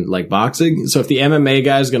MMA and like boxing. So if the MMA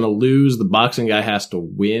guy is going to lose, the boxing guy has to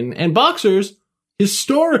win. And boxers,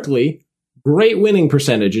 historically, great winning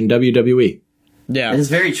percentage in WWE. Yeah. It's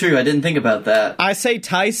very true. I didn't think about that. I say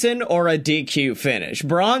Tyson or a DQ finish.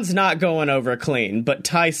 Braun's not going over clean,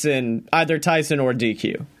 but either Tyson or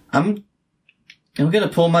DQ. I'm going to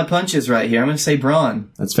pull my punches right here. I'm going to say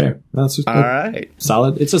Braun. That's fair. That's all right.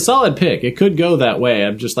 Solid. It's a solid pick. It could go that way.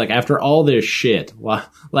 I'm just like, after all this shit,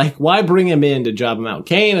 why bring him in to job him out?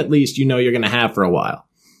 Kane, at least you know you're going to have for a while.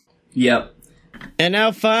 Yep. And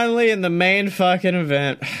now finally in the main fucking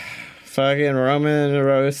event... fucking Roman,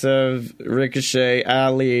 Rusev, Ricochet,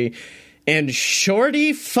 Ali, and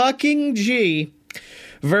Shorty fucking G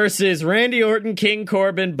versus Randy Orton, King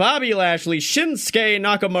Corbin, Bobby Lashley, Shinsuke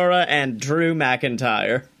Nakamura, and Drew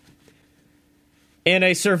McIntyre. In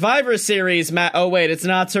a Survivor Series oh wait, it's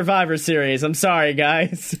not Survivor Series. I'm sorry,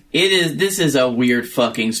 guys. This is a weird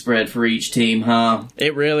fucking spread for each team, huh?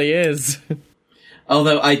 It really is.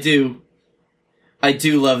 Although I do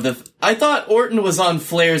love I thought Orton was on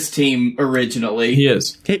Flair's team originally. He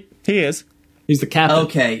is. He is. He's the captain.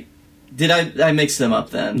 Okay. Did I mix them up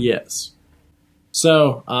then? Yes.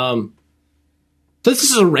 So, this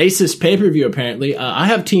is a racist pay-per-view apparently. I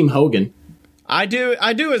have Team Hogan. I do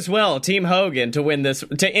as well, Team Hogan to end this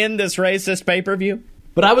racist pay-per-view.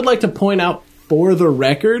 But I would like to point out for the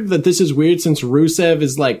record that this is weird since Rusev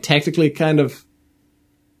is like technically kind of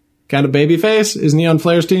babyface. Isn't he on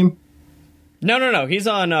Flair's team? No. He's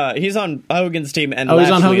on Hogan's team, and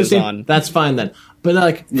he's on Hogan's team. On. That's fine then. But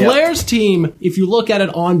like Flair's team, if you look at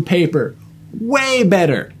it on paper, way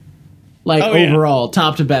better. Like overall,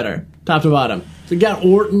 top to bottom. So you got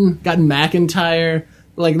Orton, got McIntyre,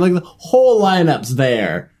 like the whole lineup's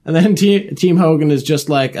there. And then Team Hogan is just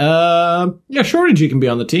like, yeah, Shorty G can be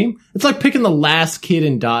on the team. It's like picking the last kid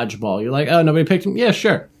in dodgeball. You're like, oh, nobody picked him? Yeah,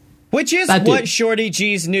 sure. Which is That what dude. Shorty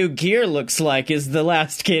G's new gear looks like, is the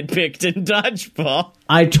last kid picked in dodgeball.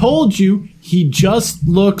 I told you, he just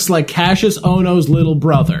looks like Cassius Ohno's little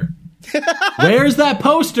brother. Where's that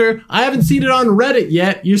poster? I haven't seen it on Reddit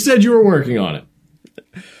yet. You said you were working on it.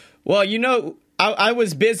 Well, you know, I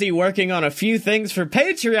was busy working on a few things for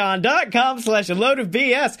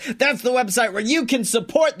patreon.com/a-load-of-BS. That's the website where you can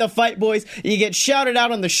support the Fight Boys. You get shouted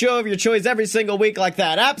out on the show of your choice every single week like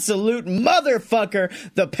that absolute motherfucker,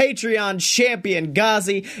 the Patreon champion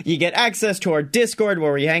Ghazi. You get access to our Discord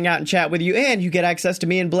where we hang out and chat with you, and you get access to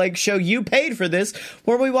me and Blake's show You Paid For This,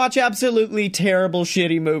 where we watch absolutely terrible,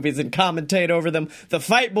 shitty movies and commentate over them. The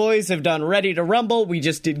Fight Boys have done Ready to Rumble. We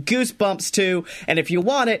just did Goosebumps 2, and if you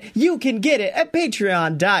want it, you can get it at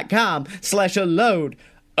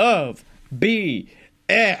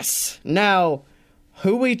patreon.com/a-load-of-BS. Now,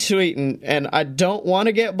 who we tweeting? And I don't want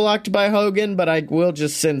to get blocked by Hogan, but I will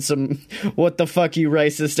just send some what the fuck you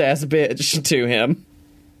racist ass bitch to him.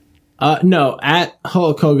 No, at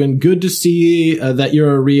Hulk Hogan, good to see that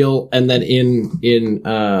you're a real, and then in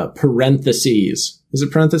parentheses. Is it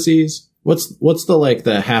parentheses? What's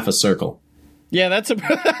the half a circle? Yeah, that's a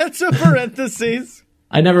parentheses.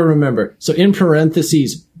 I never remember. So in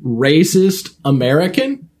parentheses, racist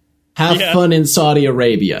American? Have fun in Saudi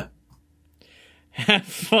Arabia. Have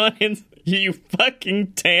fun in... You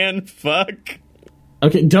fucking tan fuck.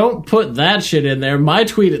 Okay, don't put that shit in there. My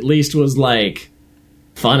tweet at least was like,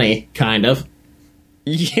 funny, kind of.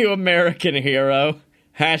 You American hero.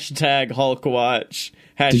 Hashtag Hulk Watch.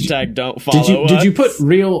 Hashtag don't follow us. Did you put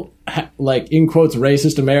real, like, in quotes,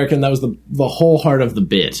 racist American? That was the whole heart of the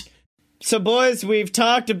bit. So, boys, we've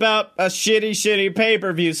talked about a shitty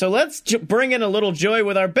pay-per-view, so let's bring in a little joy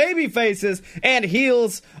with our baby faces and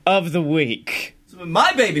heels of the week. So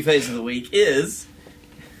my baby face of the week is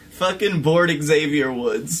fucking bored Xavier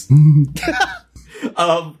Woods.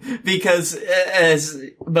 Because, as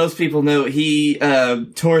most people know, he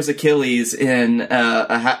tore his Achilles at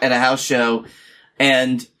a house show,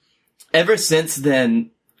 and ever since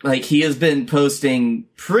then, like, he has been posting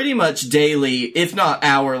pretty much daily, if not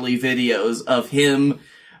hourly, videos of him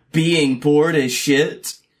being bored as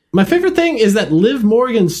shit. My favorite thing is that Liv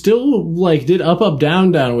Morgan still, like, did up,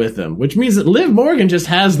 down, down with him, which means that Liv Morgan just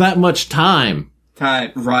has that much time.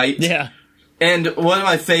 Right? Yeah. And one of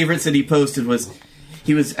my favorites that he posted was,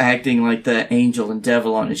 he was acting like the angel and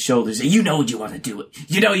devil on his shoulders. You know you want to do it.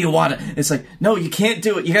 You know you want it. It's like, no, you can't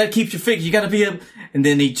do it. You gotta keep your figure. You gotta be a... And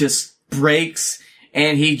then he just breaks,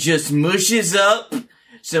 and he just mushes up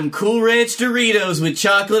some Cool Ranch Doritos with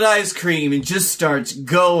chocolate ice cream and just starts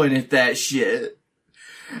going at that shit.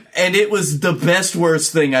 And it was the best,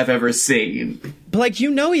 worst thing I've ever seen. Blake,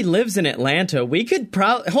 you know he lives in Atlanta. We could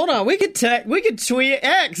probably... Hold on, we could tweet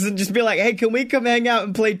X and just be like, hey, can we come hang out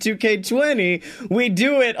and play 2K20? We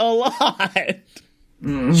do it a lot.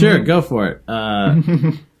 Mm-hmm. Sure, go for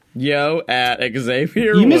it. Yo, at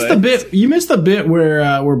Xavier You Woods. missed the bit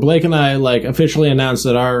where Blake and I, like, officially announced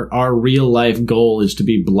that our real life goal is to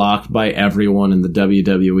be blocked by everyone in the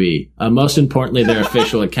WWE. Most importantly, their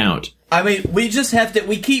official account. I mean, we just have to...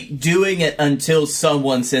 We keep doing it until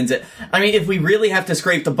someone sends it. I mean, if we really have to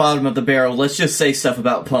scrape the bottom of the barrel, let's just say stuff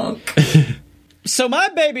about Punk. So my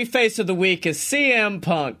baby face of the week is CM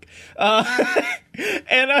Punk.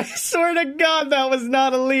 And I swear to God that was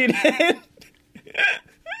not a lead-in.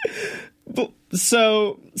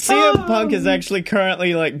 So CM Punk is actually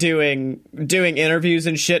currently, like, doing interviews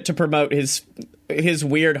and shit to promote his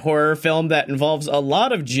weird horror film that involves a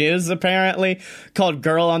lot of jizz, apparently, called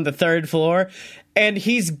Girl on the Third Floor. And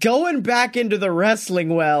he's going back into the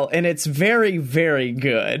wrestling well, and it's very, very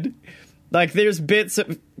good. Like, there's bits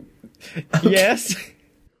of... Okay. Yes?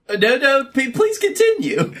 No, please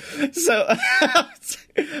continue. So, I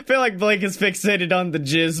feel like Blake is fixated on the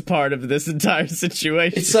jizz part of this entire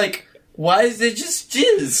situation. It's like, why is it just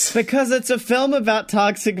jizz? Because it's a film about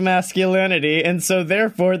toxic masculinity, and so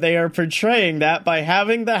therefore they are portraying that by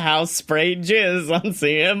having the house spray jizz on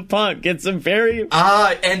CM Punk. It's a very...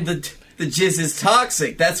 and the jizz is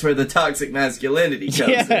toxic. That's where the toxic masculinity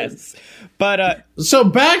comes in. But, So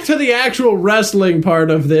back to the actual wrestling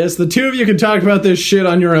part of this. The two of you can talk about this shit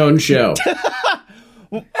on your own show.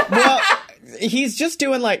 well, he's just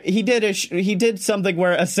doing like he did something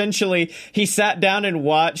where essentially he sat down and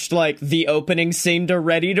watched like the opening scene to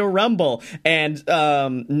Ready to Rumble and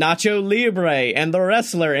Nacho Libre and The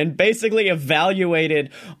Wrestler, and basically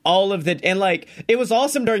evaluated all of the, and like it was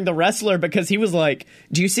awesome during The Wrestler because he was like,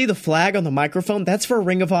 do you see the flag on the microphone? That's for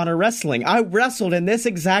Ring of Honor Wrestling. I wrestled in this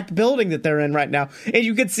exact building that they're in right now. And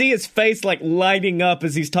you could see his face like lighting up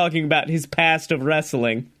as he's talking about his past of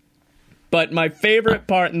wrestling. But my favorite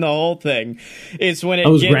part in the whole thing is when it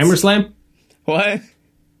was gets... Grammar Slam? What?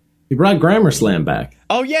 He brought Grammar Slam back.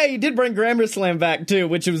 Oh, yeah, he did bring Grammar Slam back, too,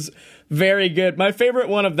 which was very good. My favorite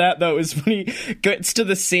one of that, though, is when he gets to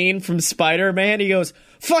the scene from Spider-Man. He goes,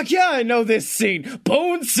 fuck yeah, I know this scene.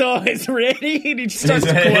 Bonesaw is ready. And he just starts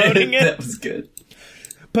quoting it. That was good.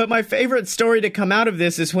 But my favorite story to come out of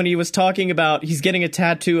this is when he was talking about he's getting a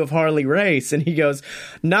tattoo of Harley Race, and he goes,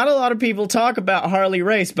 not a lot of people talk about Harley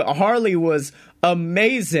Race, but Harley was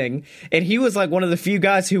amazing, and he was like one of the few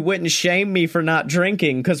guys who wouldn't shame me for not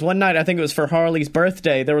drinking, because one night, I think it was for Harley's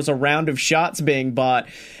birthday, there was a round of shots being bought,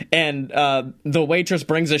 and the waitress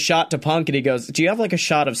brings a shot to Punk, and he goes, do you have like a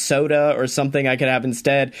shot of soda or something I could have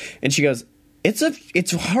instead? And she goes,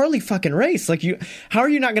 it's Harley fucking Race. Like, how are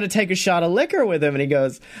you not going to take a shot of liquor with him? And he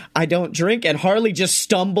goes, I don't drink. And Harley just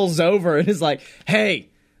stumbles over and is like,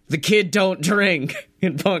 hey, the kid don't drink.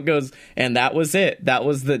 And Punk goes, and that was it. That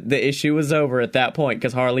was the issue was over at that point,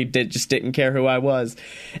 because Harley just didn't care who I was.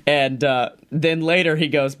 And then later he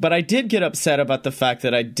goes, but I did get upset about the fact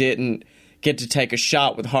that I didn't get to take a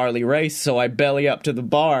shot with Harley Race, so I belly up to the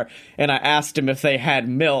bar and I asked him if they had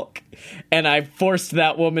milk, and I forced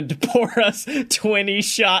that woman to pour us 20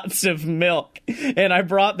 shots of milk, and I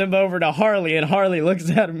brought them over to Harley, and Harley looks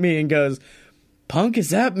at me and goes, Punk, is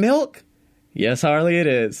that milk? Yes, Harley, it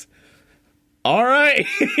is. All right.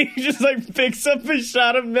 He just like picks up a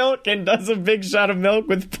shot of milk and does a big shot of milk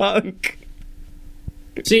with Punk.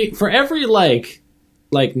 See, for every like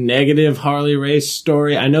negative Harley Race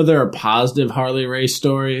story, I know there are positive Harley Race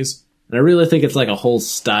stories, and I really think it's like a whole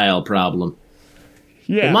style problem.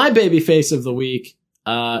 Yeah. But my baby face of the week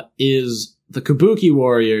is the Kabuki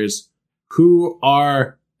Warriors, who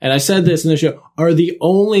are, and I said this in the show, are the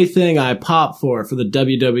only thing I pop for the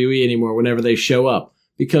WWE anymore whenever they show up.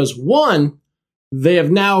 Because one, they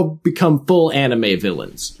have now become full anime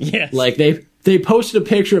villains. Yes. Like they posted a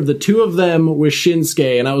picture of the two of them with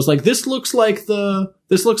Shinsuke, and I was like, this looks like the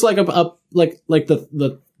thing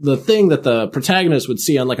that the protagonist would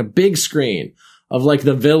see on like a big screen of like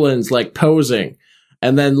the villains like posing,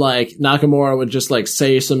 and then like Nakamura would just like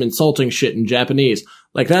say some insulting shit in Japanese.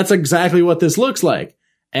 Like that's exactly what this looks like.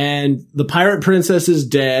 And the Pirate Princess is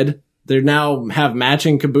dead. They now have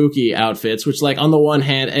matching Kabuki outfits, which, like, on the one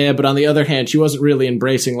hand, but on the other hand, she wasn't really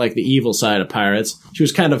embracing, like, the evil side of pirates. She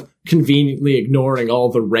was kind of conveniently ignoring all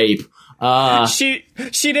the rape. She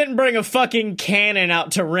didn't bring a fucking cannon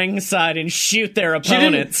out to ringside and shoot their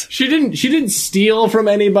opponents. She didn't steal from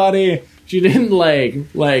anybody. She didn't,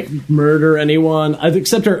 like, murder anyone.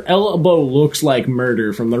 Except her elbow looks like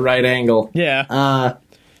murder from the right angle. Yeah.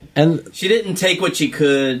 And she didn't take what she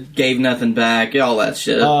could, gave nothing back, all that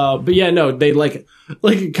shit. But yeah, no, they like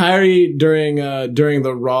Kairi during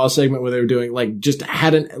the Raw segment where they were doing just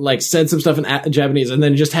hadn't said some stuff in Japanese and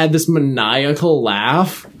then just had this maniacal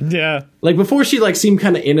laugh. Yeah. Like before she seemed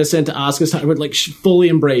kind of innocent to Asuka's time, but she fully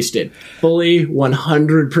embraced it. Fully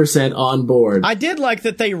 100% on board. I did like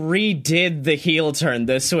that they redid the heel turn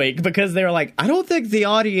this week because they were like, I don't think the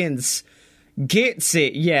audience gets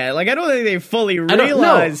it yet. I don't think they fully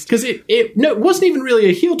realized. Because it wasn't even really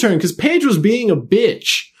a heel turn because Paige was being a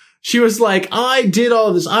bitch. She was like, I did all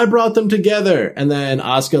of this. I brought them together. And then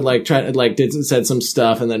Asuka said some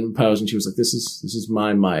stuff and then posed and she was like, this is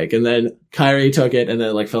my mic. And then Kairi took it and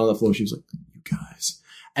then fell on the floor. She was like, you guys.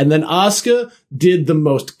 And then Asuka did the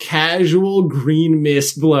most casual green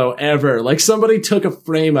mist blow ever. Somebody took a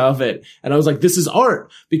frame of it. And I was like, this is art.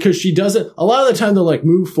 Because she doesn't, a lot of the time they'll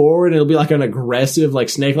move forward and it'll be an aggressive,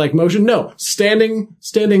 snake-like motion. No, standing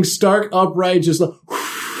stark upright, just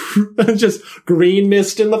just green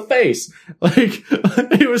mist in the face.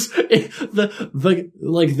 It was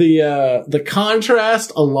the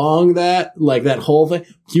contrast along that, that whole thing.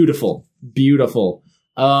 Beautiful.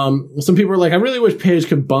 Some people were like, I really wish Paige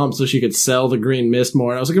could bump so she could sell the green mist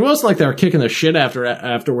more. And I was like, it wasn't like they were kicking the shit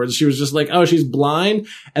afterwards. She was just like, oh, she's blind.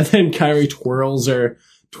 And then Kairi twirls her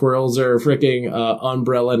freaking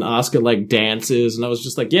umbrella and Asuka dances. And I was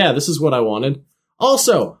just like, yeah, this is what I wanted.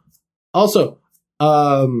 Also, no,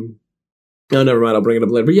 never mind. I'll bring it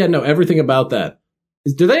up later. But yeah, no, everything about that.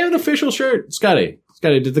 Do they have an official shirt? Scotty,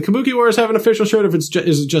 Scotty, did the Kabuki Warriors have an official shirt, or is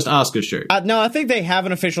it just Asuka's shirt? No, I think they have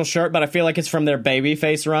an official shirt, but I feel like it's from their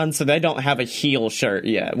babyface run, so they don't have a heel shirt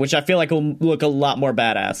yet, which I feel like will look a lot more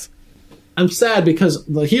badass. I'm sad because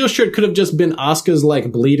the heel shirt could have just been Asuka's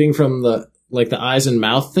like bleeding from the eyes and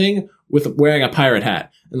mouth thing with wearing a pirate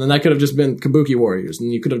hat, and then that could have just been Kabuki Warriors,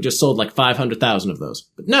 and you could have just sold like 500,000 of those.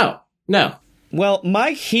 But no. Well,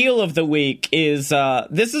 my heel of the week is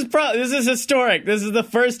this is historic. This is the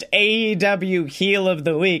first AEW heel of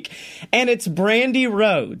the week, and it's Brandy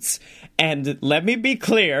Rhodes. And let me be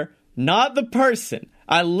clear, not the person.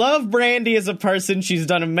 I love Brandy as a person. She's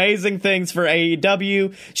done amazing things for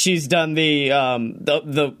AEW. She's done the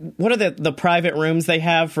what are the private rooms they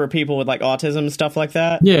have for people with like autism and stuff like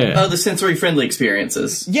that? Yeah. Oh, the sensory friendly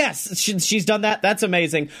experiences. Yes, she's done that. That's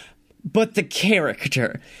amazing. But the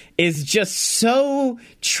character is just so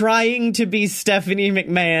trying to be Stephanie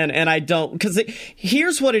McMahon, and I don't... Because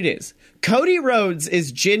here's what it is. Cody Rhodes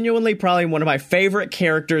is genuinely probably one of my favorite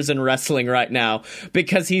characters in wrestling right now,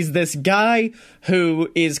 because he's this guy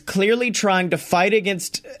who is clearly trying to fight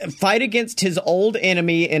against his old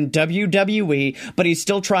enemy in WWE, but he's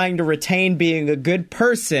still trying to retain being a good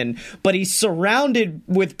person, but he's surrounded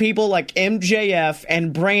with people like MJF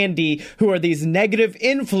and Brandy, who are these negative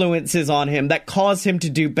influences on him that cause him to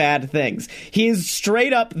do bad things. He is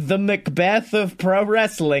straight up the Macbeth of pro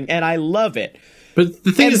wrestling, and I love it. But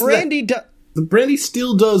the thing and is Brandy that Brandy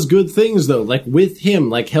still does good things though, like with him,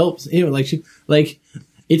 like helps him,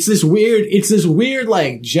 it's this weird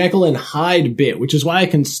like Jekyll and Hyde bit, which is why I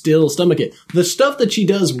can still stomach it. The stuff that she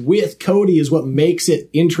does with Cody is what makes it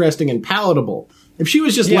interesting and palatable. If she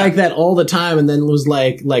was just like that all the time and then was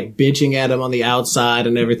like bitching at him on the outside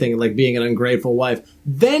and everything, and like being an ungrateful wife,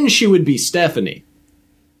 then she would be Stephanie.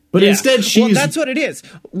 But instead she's... Well, that's what it is.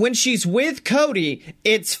 When she's with Cody,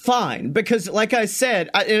 it's fine. Because, like I said,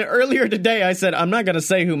 earlier today I said, I'm not going to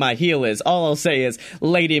say who my heel is. All I'll say is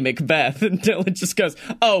Lady Macbeth until it just goes,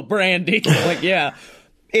 oh, Brandy. Like, yeah.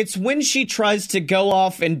 It's when she tries to go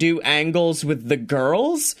off and do angles with the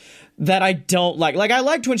girls that I don't like. Like, I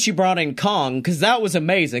liked when she brought in Kong, because that was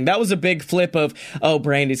amazing. That was a big flip of, oh,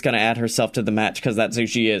 Brandy's going to add herself to the match because that's who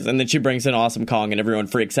she is. And then she brings in Awesome Kong and everyone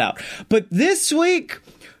freaks out. But this week...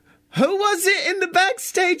 Who was it in the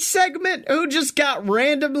backstage segment who just got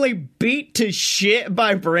randomly beat to shit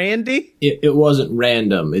by Brandy? It wasn't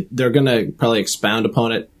random. They're going to probably expound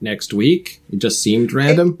upon it next week. It just seemed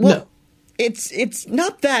random. No. It's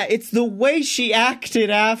not that. It's the way she acted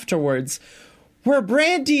afterwards. Where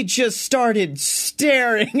Brandy just started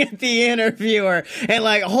staring at the interviewer and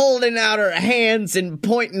like holding out her hands and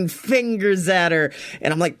pointing fingers at her.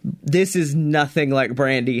 And I'm like, this is nothing like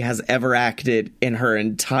Brandy has ever acted in her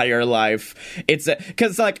entire life. It's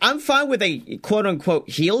because like I'm fine with a quote unquote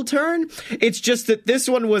heel turn. It's just that this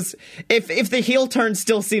one was, if the heel turn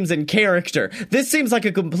still seems in character, this seems like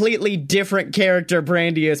a completely different character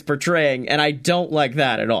Brandy is portraying. And I don't like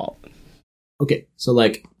that at all. Okay. So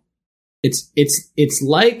like, It's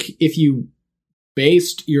like if you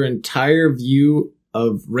based your entire view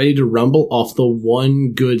of Ready to Rumble off the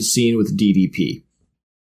one good scene with DDP.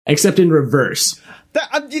 Except in reverse.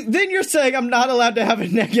 Then you're saying I'm not allowed to have a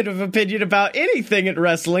negative opinion about anything in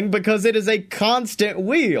wrestling because it is a constant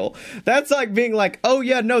wheel. That's like being like, oh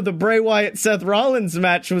yeah, no, the Bray Wyatt Seth Rollins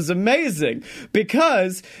match was amazing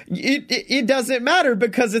because it doesn't matter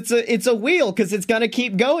because it's a wheel because it's gonna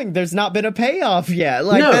keep going. There's not been a payoff yet.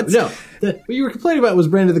 Like no. What you were complaining about was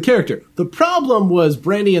Brandy the character. The problem was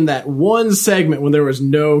Brandy in that one segment when there was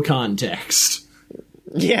no context.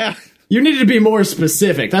 Yeah. You needed to be more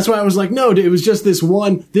specific. That's why I was like, no, it was just this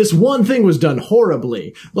one thing was done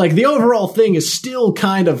horribly. Like, the overall thing is still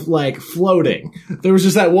kind of, like, floating. There was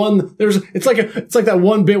just that one, it's like that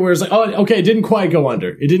one bit where it's like, oh, okay, it didn't quite go under.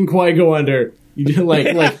 It didn't quite go under. You did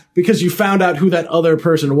like, because you found out who that other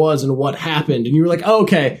person was and what happened, and you were like, oh,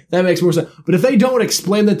 okay, that makes more sense. But if they don't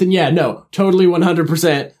explain that, then yeah, no, totally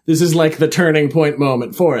 100%, this is like the turning point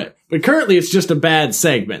moment for it. But currently it's just a bad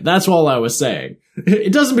segment. That's all I was saying.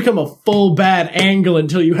 It doesn't become a full bad angle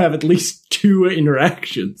until you have at least 2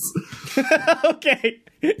 interactions. Okay.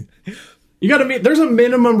 You gotta there's a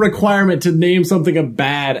minimum requirement to name something a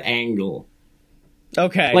bad angle.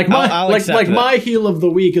 Okay. Like I'll my heel of the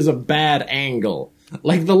week is a bad angle.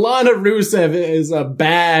 Like the Lana Rusev is a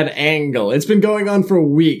bad angle. It's been going on for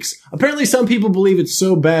weeks. Apparently some people believe it's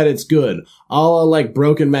so bad it's good. A la like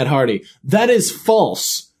Broken Matt Hardy. That is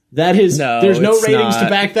false. There's no ratings to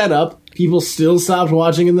back that up. People still stopped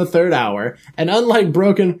watching in the 3rd hour. And unlike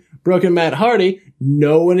Broken Matt Hardy,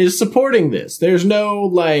 no one is supporting this. There's no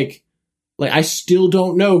like I still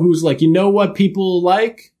don't know who's like, you know what people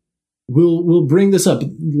like? we'll bring this up,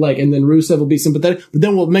 like, and then Rusev will be sympathetic, but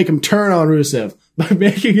then we'll make him turn on Rusev by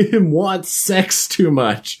making him want sex too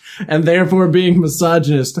much and therefore being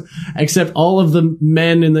misogynist. Except all of the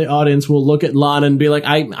men in the audience will look at Lana and be like,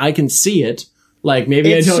 I can see it. Like,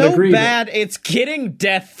 maybe it's I don't so agree. Bad, it's getting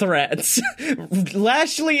death threats.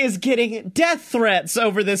 Lashley is getting death threats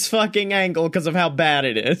over this fucking angle because of how bad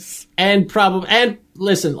it is. And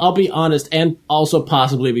listen, I'll be honest, and also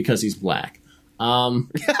possibly because he's black.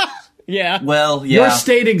 Yeah. Well, yeah. Your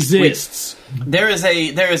state exists. There is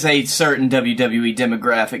a certain WWE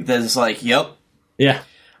demographic that is like, yep. Yeah.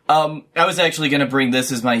 I was actually going to bring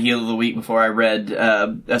this as my heel of the week before I read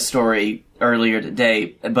a story earlier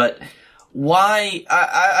today, but why?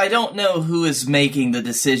 I don't know who is making the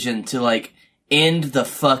decision to, like, end the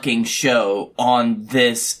fucking show on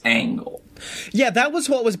this angle. Yeah, that was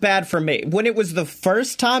what was bad for me. When it was the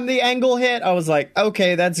first time the angle hit, I was like,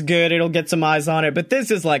 okay, that's good. It'll get some eyes on it. But this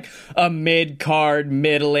is like a mid-card,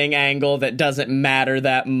 middling angle that doesn't matter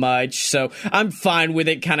that much. So I'm fine with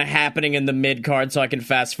it kind of happening in the mid-card so I can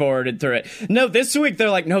fast-forward through it. No, this week they're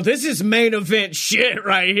like, no, this is main event shit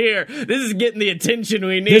right here. This is getting the attention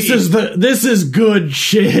we need. This is good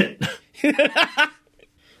shit.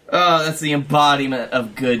 Oh, that's the embodiment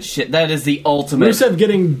of good shit. That is the ultimate. Rusev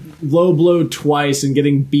getting low blowed twice and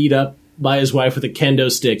getting beat up by his wife with a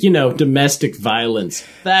kendo stick. You know, domestic violence.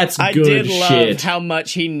 That's good shit. I did love how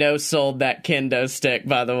much he no-sold that kendo stick,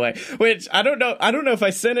 by the way. Which, I don't know if I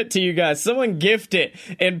sent it to you guys. Someone gifted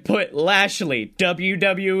it and put Lashley,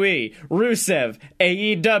 WWE, Rusev,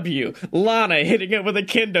 AEW, Lana hitting it with a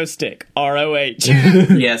kendo stick,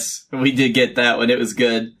 ROH. Yes, we did get that one. It was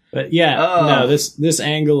good. But yeah, no, this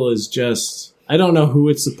angle is just, I don't know who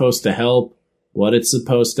it's supposed to help, what it's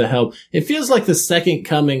supposed to help. It feels like the second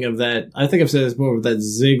coming of that, I think I've said this before, that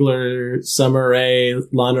Ziggler, Summer Rae,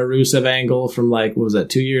 Lana Rusev angle from, like, what was that,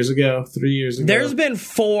 2 years ago, 3 years ago? There's been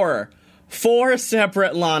four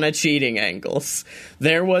separate Lana cheating angles.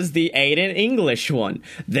 There was the Aiden English one.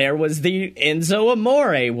 There was the Enzo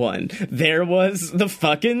Amore one. There was the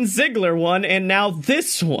fucking Ziggler one, and now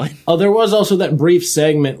this one. Oh, there was also that brief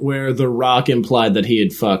segment where The Rock implied that he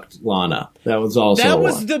had fucked Lana. That was also That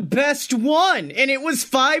was the best one, and it was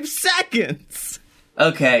 5 seconds.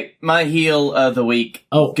 Okay, my heel of the week.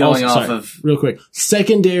 Oh, going also, off sorry, of real quick.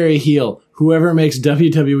 Secondary heel. Whoever makes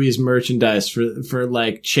WWE's merchandise for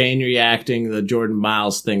like chain reacting the Jordan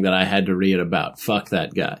Miles thing that I had to read about. Fuck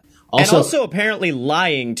that guy. Also apparently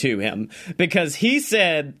lying to him, because he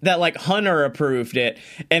said that, like, Hunter approved it,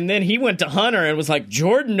 and then he went to Hunter and was like,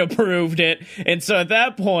 Jordan approved it, and so at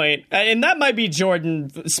that point, and that might be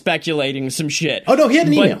Jordan speculating some shit. Oh no, he had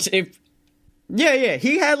an email. Yeah,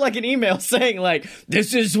 he had, like, an email saying, like,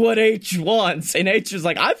 this is what H wants, and H was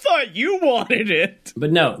like, I thought you wanted it.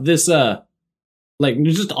 But no, this, like,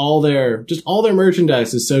 just all their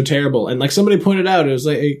merchandise is so terrible. And like somebody pointed out, it was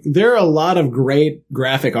like, there are a lot of great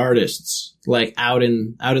graphic artists, like, out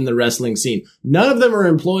in the wrestling scene. None of them are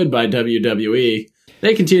employed by WWE.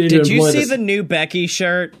 They continue to employ. Did you see the new Becky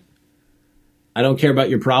shirt? I don't care about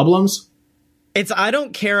your problems. It's, I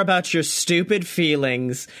don't care about your stupid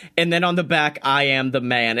feelings, and then on the back, I am the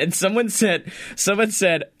man. And someone said,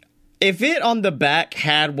 if it on the back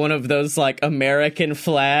had one of those, like, American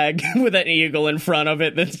flag with an eagle in front of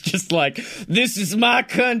it that's just like, this is my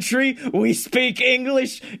country, we speak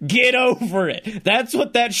English, get over it. That's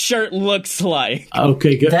what that shirt looks like.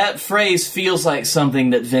 Okay, good. That phrase feels like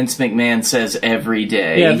something that Vince McMahon says every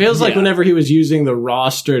day. Yeah, it feels like whenever he was using the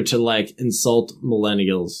roster to, like, insult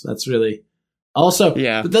millennials. That's really... Also,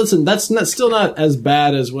 yeah. But listen, that's still not as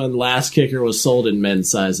bad as when Last Kicker was sold in men's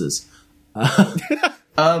sizes.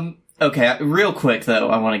 Okay, real quick though,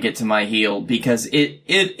 I want to get to my heel because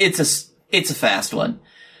it's a fast one.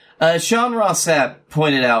 Sean Ross Sapp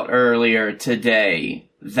pointed out earlier today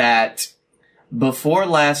that before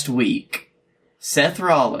last week, Seth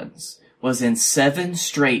Rollins was in 7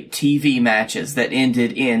 straight TV matches that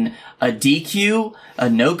ended in a DQ, a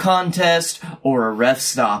no contest, or a ref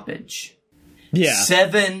stoppage. Yeah.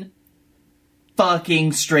 7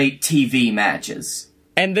 fucking straight TV matches.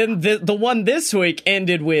 And then the one this week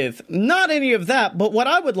ended with not any of that, but what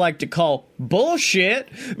I would like to call bullshit,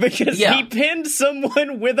 because he pinned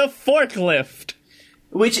someone with a forklift.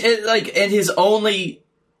 Which, like, and his only,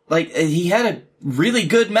 like, he had a really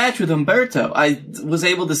good match with Humberto. I was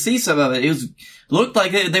able to see some of it. It looked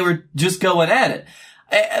like they were just going at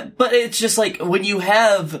it. But it's just like, when you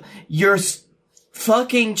have your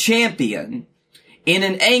fucking champion in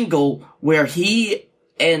an angle where he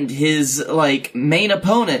and his, like, main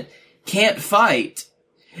opponent can't fight,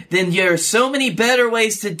 then there are so many better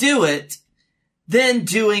ways to do it then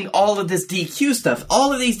doing all of this DQ stuff.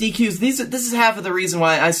 All of these DQs, this is half of the reason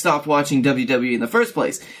why I stopped watching WWE in the first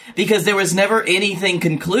place. Because there was never anything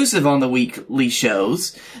conclusive on the weekly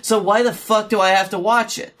shows, so why the fuck do I have to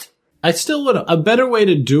watch it? I still would. A better way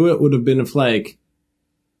to do it would have been if, like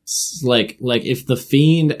if the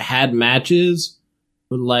Fiend had matches,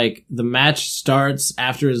 but like the match starts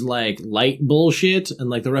after his like light bullshit, and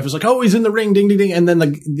like the ref is like, "Oh, he's in the ring, ding ding ding," and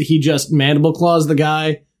then he just mandible claws the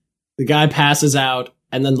guy. The guy passes out,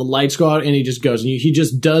 and then the lights go out, and he just goes. And he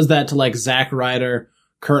just does that to like Zack Ryder,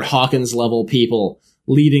 Kurt Hawkins level people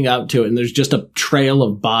leading up to it, and there's just a trail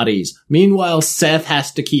of bodies. Meanwhile, Seth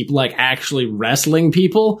has to keep like actually wrestling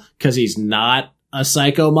people because he's not a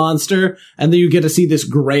psycho monster, and then you get to see this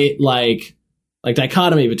great like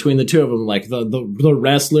dichotomy between the two of them, like the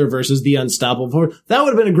wrestler versus the unstoppable. That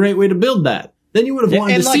would have been a great way to build that. Then you would have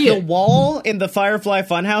wanted to see it. And like the wall in the Firefly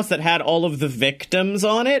Funhouse that had all of the victims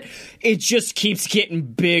on it, it just keeps getting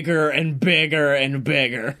bigger and bigger and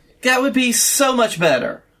bigger. That would be so much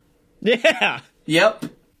better. Yeah. Yep.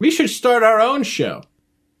 We should start our own show.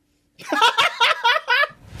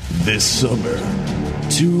 This summer,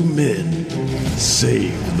 2 men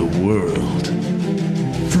save the world.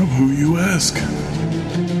 From who you ask?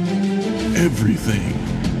 Everything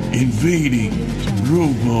invading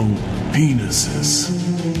robo-penises.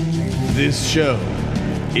 This show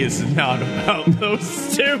is not about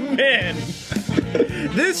those 2 men.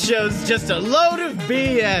 This show's just a load of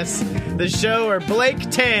BS. The show are Blake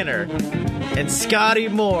Tanner and Scotty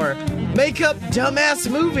Moore make up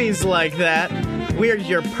dumbass movies like that. We're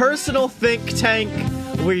your personal think tank.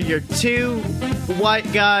 We're your 2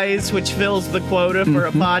 white guys, which fills the quota for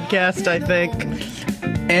a podcast, I think.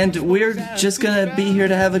 And we're just gonna be here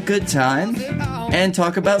to have a good time and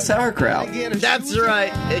talk about sauerkraut. That's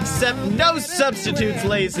right, except no substitutes,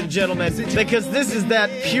 ladies and gentlemen, because this is that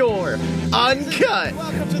pure, uncut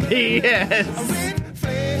BS.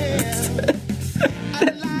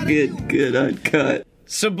 Good, uncut.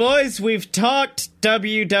 So, boys, we've talked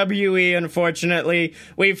WWE, unfortunately.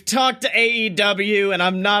 We've talked AEW, and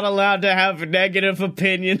I'm not allowed to have negative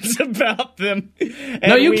opinions about them. And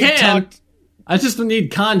no, you can. I just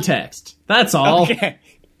need context. That's all. Okay.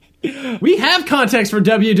 We have context for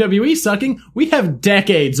WWE sucking. We have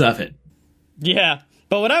decades of it. Yeah.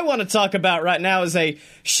 But what I want to talk about right now is a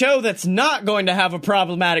show that's not going to have a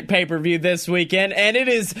problematic pay-per-view this weekend, and it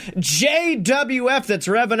is JWF that's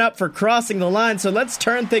revving up for Crossing the Line. So let's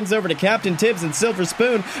turn things over to Captain Tibbs and Silver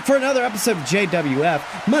Spoon for another episode of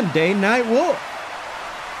JWF Monday Night War.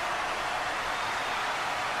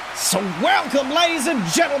 So welcome, ladies and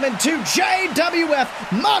gentlemen, to JWF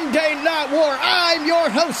Monday Night War. I'm your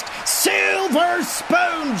host, Silver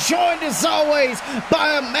Spoon, joined as always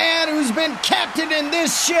by a man who's been captain in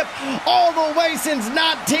this ship all the way since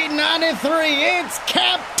 1993. It's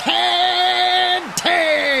Captain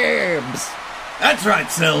Tibbs. That's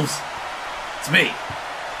right, Sills. It's me.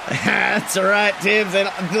 That's right, Tibbs, and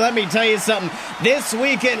let me tell you something. This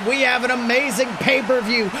weekend, we have an amazing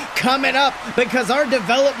pay-per-view coming up because our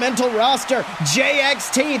developmental roster,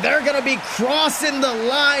 JXT, they're going to be crossing the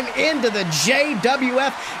line into the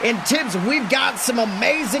JWF. And Tibbs, we've got some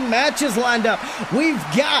amazing matches lined up. We've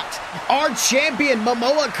got our champion,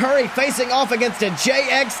 Momoa Curry, facing off against a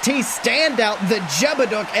JXT standout, the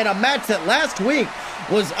Jebeduk, in a match that last week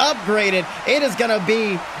was upgraded. It is going to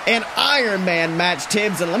be an Iron Man match,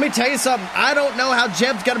 Tibbs. And let me tell you something, I don't know how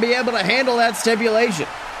Jeb's going to be able to handle that stipulation.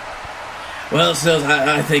 Well, Sills,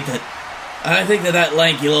 I think that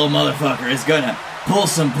lanky little motherfucker is going to pull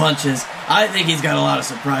some punches. I think he's got a lot of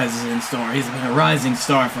surprises in store. He's been a rising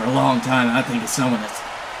star for a long time. I think it's someone that's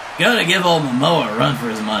going to give old Momoa a run for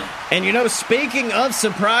his money. And you know, speaking of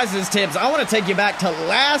surprises, Tibbs, I want to take you back to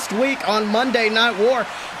last week on Monday Night War,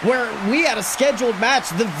 where we had a scheduled match.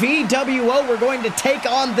 The VWO were going to take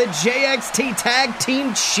on the JXT Tag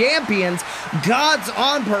Team Champions, Gods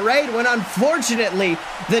on Parade, when unfortunately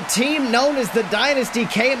the team known as the Dynasty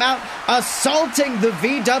came out assaulting the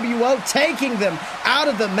VWO, taking them out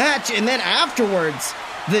of the match, and then afterwards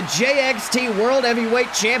the JXT World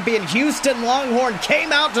Heavyweight Champion Houston Longhorn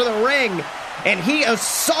came out to the ring and he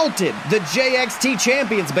assaulted the JXT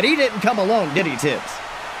Champions, but he didn't come alone, did he, Tibbs?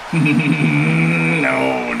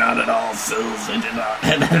 No, not at all, Sills. I did not.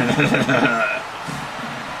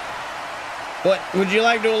 What, would you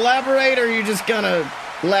like to elaborate, or are you just gonna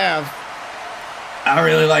laugh? I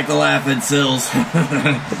really like the laughing, Sills.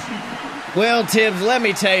 Well, Tibbs, let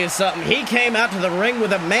me tell you something. He came out to the ring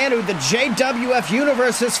with a man who the JWF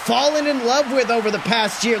Universe has fallen in love with over the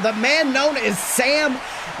past year. The man known as Sam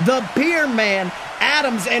the Beer Man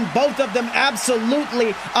Adams, and both of them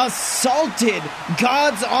absolutely assaulted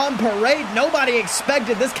Gods on Parade. Nobody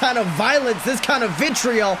expected this kind of violence, this kind of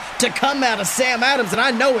vitriol to come out of Sam Adams, and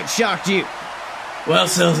I know it shocked you. Well,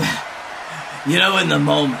 so, in the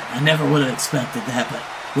moment, I never would have expected that, but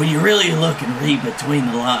when you really look and read between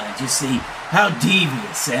the lines, you see how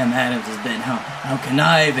devious Sam Adams has been, how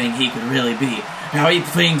conniving he could really be, how he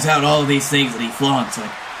flings out all of these things that he flaunts,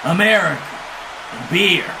 like America and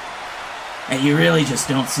beer, and you really just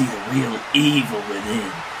don't see the real evil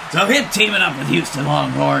within. So him teaming up with Houston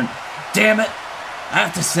Longhorn, damn it, I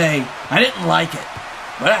have to say, I didn't like it,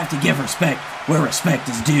 but I have to give respect where respect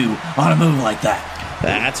is due on a move like that.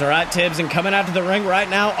 That's right, Tibbs, and coming out to the ring right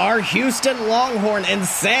now are Houston Longhorn and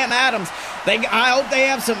Sam Adams. I hope they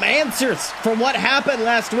have some answers from what happened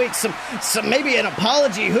last week, some maybe an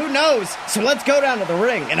apology, who knows? So let's go down to the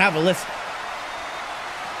ring and have a listen.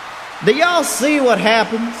 Do y'all see what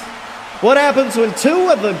happens? What happens when two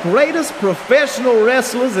of the greatest professional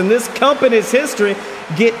wrestlers in this company's history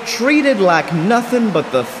get treated like nothing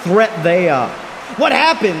but the threat they are? What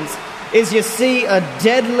happens is you see a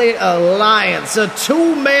deadly alliance, a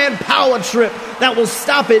two-man power trip that will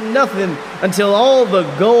stop at nothing until all the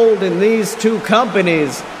gold in these two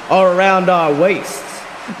companies are around our waists.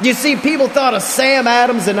 You see, people thought of Sam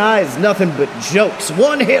Adams and I as nothing but jokes,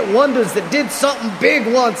 one-hit wonders that did something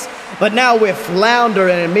big once, but now we're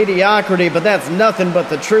floundering in mediocrity, but that's nothing but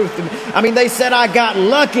the truth. I mean, they said I got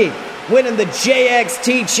lucky winning the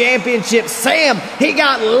JXT Championship. Sam, he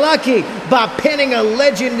got lucky by pinning a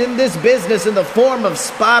legend in this business in the form of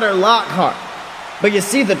Spider Lockhart. But you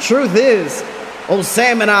see, the truth is, old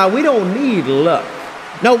Sam and I, we don't need luck.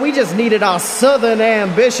 No, we just needed our southern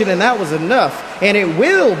ambition, and that was enough. And it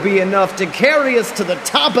will be enough to carry us to the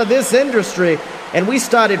top of this industry. And we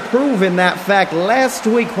started proving that fact last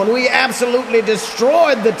week when we absolutely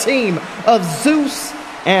destroyed the team of Zeus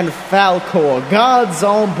and Falcor, Gods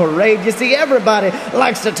on Parade. You see, everybody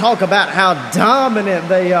likes to talk about how dominant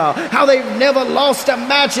they are, how they've never lost a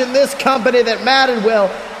match in this company that mattered.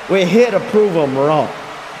 Well, we're here to prove them wrong.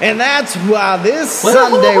 And that's why this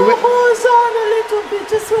Sunday... Hold on a little bit,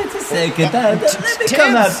 just wait a second. Let me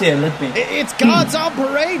come out here, It's Gods on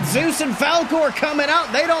Parade. Zeus and Falcor coming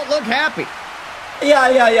out. They don't look happy.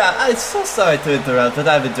 Yeah. I'm so sorry to interrupt, but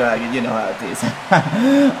I've been dragging. You know how it is.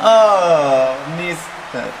 Oh, Mr.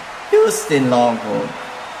 Houston Longhorn.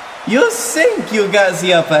 You think you got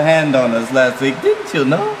the upper hand on us last week, didn't you?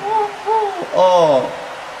 No? Oh.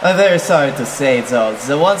 I'm very sorry to say, though.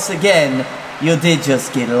 So once again, you did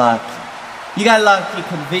just get lucky. You got lucky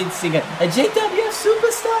convincing a JWF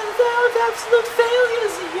superstar that they're absolute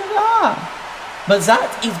failures, you are. But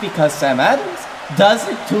that is because Sam Adams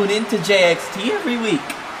doesn't tune into JXT every week.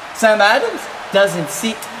 Sam Adams doesn't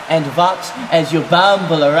sit and watch as you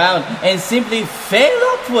bumble around and simply fail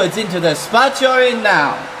upwards into the spot you're in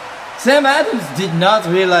now. Sam Adams did not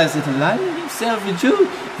realize that aligning himself with you,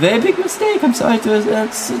 very big mistake. I'm sorry to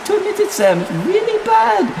admit it, Sam. Really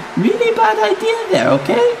bad idea there,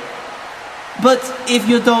 okay? But if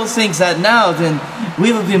you don't think that now, then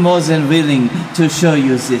we will be more than willing to show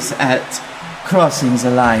you this at Crossing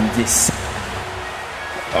the Line this.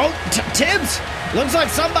 Oh, Tibbs, looks like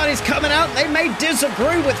somebody's coming out. They may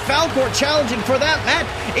disagree with Falcor challenging for that match.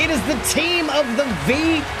 It is the team of the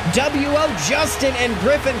VWO, Justin and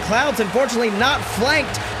Griffin Clouds, unfortunately not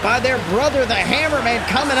flanked by their brother, the Hammerman,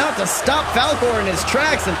 coming out to stop Falcor in his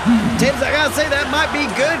tracks. And Tibbs, I gotta say, that might be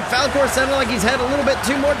good. Falcor sounded like he's had a little bit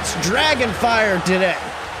too much dragon fire today.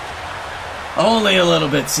 Only a little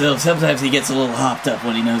bit, Sil. Sometimes he gets a little hopped up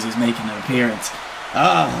when he knows he's making an appearance.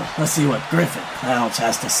 Let's see what Griffin Clouds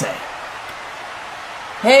has to say.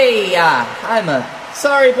 Hey,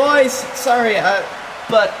 sorry boys,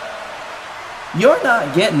 but you're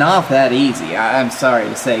not getting off that easy. I'm sorry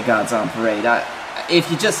to say, Gods on Parade. If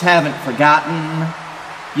you just haven't forgotten,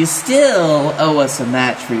 you still owe us a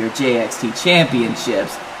match for your JXT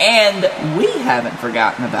Championships, and we haven't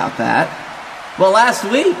forgotten about that. Well, last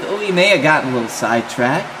week, we may have gotten a little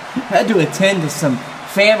sidetracked. Had to attend to some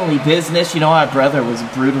family business. You know, our brother was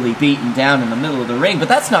brutally beaten down in the middle of the ring, but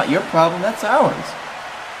that's not your problem, that's ours.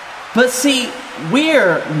 But see,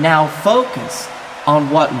 we're now focused on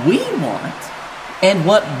what we want and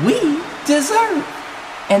what we deserve.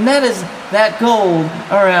 And that is that gold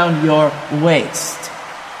around your waist.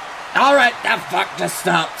 All right, now fuck, just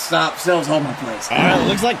stop. Sills, hold my place. All right,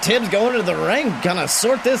 looks like Tibbs going to the ring, gonna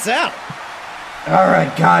sort this out. All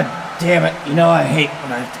right, god damn it. You know I hate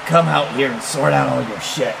when I have to come out here and sort out all your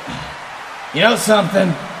shit. You know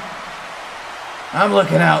something? I'm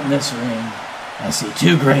looking out in this ring. I see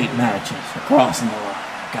two great matches for crossing the line.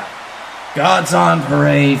 I got Gods on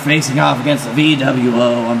Parade facing off against the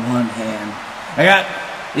VWO on one hand. I got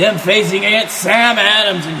them facing against Sam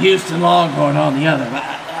Adams and Houston Longhorn on the other.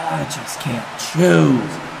 I just can't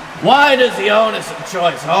choose. Why does the onus of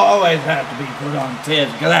choice always have to be put on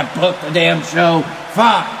Tibbs? Because I booked the damn show.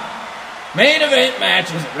 Fine. Main event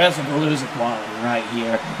matches at WrestlePalooza quality right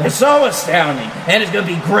here. They're so astounding, and it's going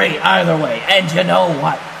to be great either way. And you know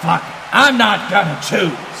what? Fuck it. I'm not going to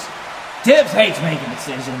choose. Tibbs hates making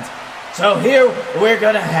decisions. So here we're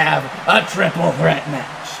going to have a triple threat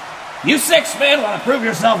match. You 6 men want to prove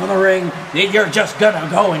yourself in the ring, then you're just going to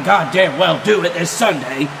go and goddamn well do it this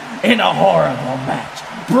Sunday in a horrible match.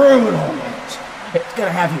 Brutal match. It's going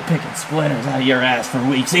to have you picking splinters out of your ass for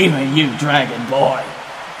weeks, even you, Dragon Boy.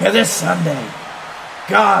 Because this Sunday,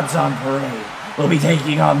 Gods on Parade will be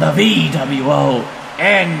taking on the VWO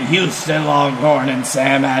and Houston Longhorn and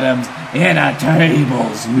Sam Adams in a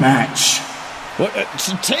tables match.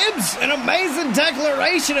 Tibbs, an amazing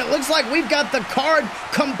declaration. It looks like we've got the card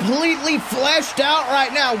completely fleshed out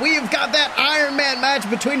right now. We've got that Iron Man match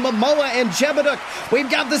between Momoa and Jebeduk. We've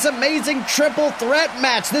got this amazing triple threat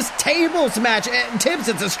match, this tables match. And Tibbs,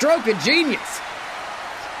 it's a stroke of genius.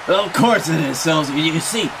 Well, of course it is, Selzy. You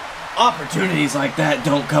see, opportunities like that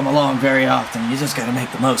don't come along very often. You just gotta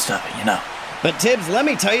make the most of it, you know. But Tibbs, let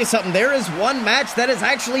me tell you something. There is one match that is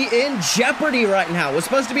actually in jeopardy right now. It's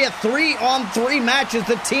supposed to be a 3-on-3 match as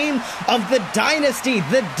the team of the Dynasty,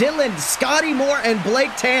 the Dylan, Scotty Moore, and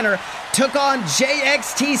Blake Tanner took on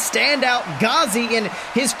JXT standout Ghazi and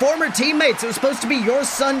his former teammates. It was supposed to be your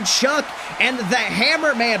son Chuck and the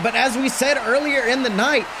Hammerman. But as we said earlier in the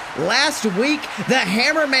night, last week, the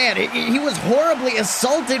Hammerman, he was horribly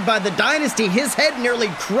assaulted by the Dynasty. His head nearly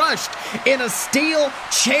crushed in a steel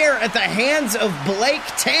chair at the hands of Blake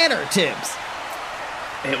Tanner, Tibbs.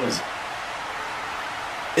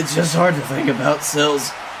 It's just hard to think about,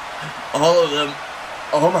 Sills. All of them,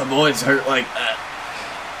 all my boys hurt like that.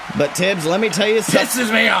 But Tibbs, let me tell you something.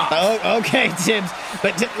 Pisses me off. Oh, okay, Tibbs.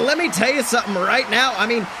 But let me tell you something right now. I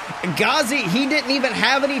mean, Ghazi, he didn't even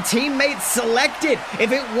have any teammates selected.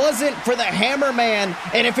 If it wasn't for the Hammerman,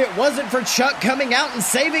 and if it wasn't for Chuck coming out and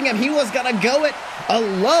saving him, he was going to go it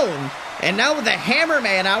alone. And now with the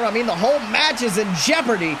Hammerman out, I mean, the whole match is in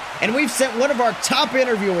jeopardy. And we've sent one of our top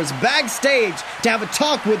interviewers backstage to have a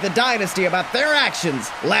talk with the Dynasty about their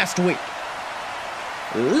actions last week.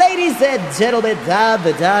 Ladies and gentlemen,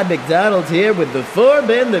 the Don McDonald here with the 4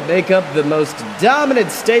 men that make up the most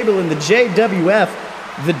dominant stable in the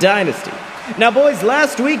JWF, the Dynasty. Now, boys,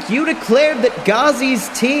 last week you declared that Ghazi's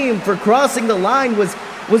team for crossing the line was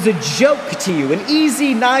a joke to you, an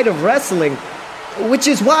easy night of wrestling, which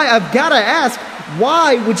is why I've got to ask,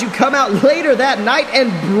 why would you come out later that night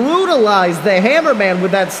and brutalize the Hammerman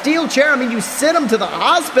with that steel chair? I mean, you sent him to the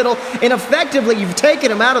hospital, and effectively you've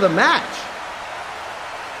taken him out of the match.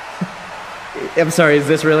 I'm sorry, is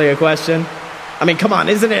this really a question? I mean, come on,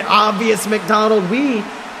 isn't it obvious, McDonald? We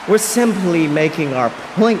were simply making our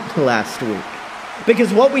point last week.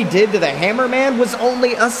 Because what we did to the Hammerman was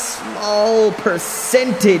only a small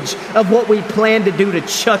percentage of what we planned to do to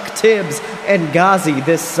Chuck Tibbs and Ghazi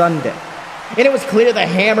this Sunday. And it was clear the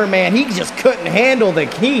Hammerman, he just couldn't handle the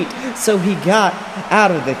heat, so he got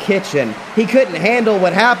out of the kitchen. He couldn't handle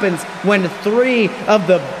what happens when 3 of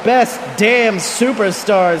the best damn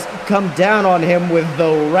superstars come down on him with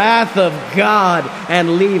the wrath of God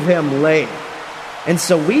and leave him laid. And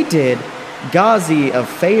so we did Ghazi a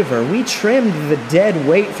favor. We trimmed the dead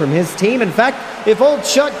weight from his team. In fact, if old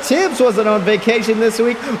Chuck Tibbs wasn't on vacation this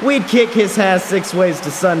week, we'd kick his ass 6 ways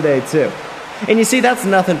to Sunday too. And you see, that's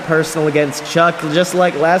nothing personal against Chuck. Just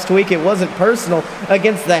like last week, it wasn't personal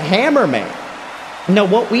against the Hammerman. No,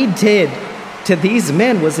 what we did to these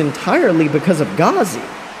men was entirely because of Ghazi.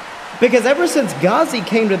 Because ever since Ghazi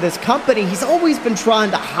came to this company, he's always been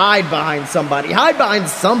trying to hide behind somebody, hide behind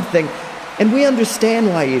something. And we understand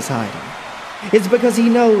why he's hiding. It's because he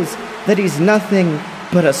knows that he's nothing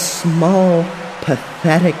but a small,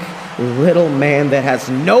 pathetic little man that has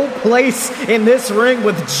no place in this ring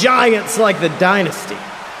with giants like the Dynasty.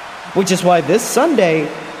 Which is why this Sunday,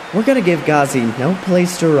 we're going to give Ghazi no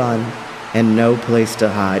place to run and no place to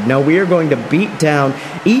hide. No, we are going to beat down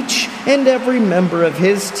each and every member of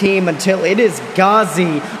his team until it is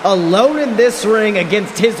Ghazi alone in this ring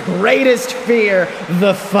against his greatest fear,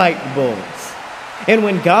 the Fight Bulls. And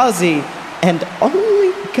when Ghazi, and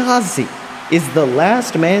only Ghazi, is the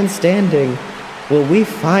last man standing, will we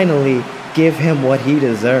finally give him what he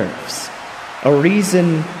deserves? A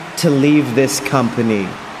reason to leave this company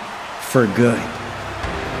for good.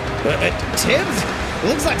 Tibbs,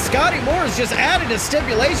 looks like Scotty Moore's just added a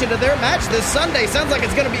stipulation to their match this Sunday. Sounds like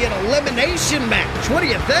it's going to be an elimination match. What do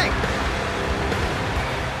you think?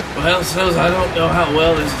 Well, Sills, I don't know how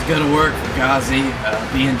well this is going to work for Ghazi,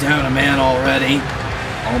 being down a man already.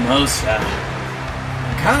 Almost,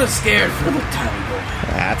 I'm kind of scared for the tiny boy.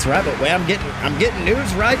 That's right, but wait, I'm getting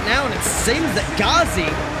news right now, and it seems that Ghazi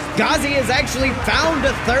has actually found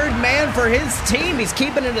a third man for his team. He's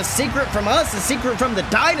keeping it a secret from us, a secret from the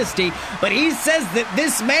Dynasty, but he says that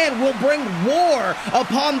this man will bring war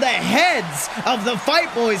upon the heads of the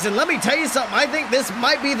Fight Boys. And let me tell you something, I think this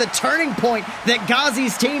might be the turning point that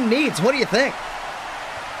Ghazi's team needs. What do you think?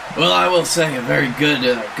 Well, I will say a very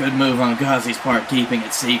good move on Ghazi's part, keeping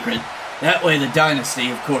it secret. That way the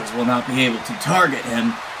Dynasty, of course, will not be able to target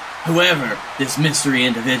him, whoever this mystery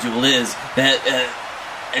individual is that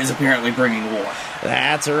is apparently bringing war.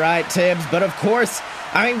 That's right, Tibbs. But of course,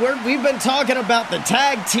 I mean, we've been talking about the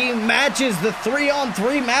tag team matches, the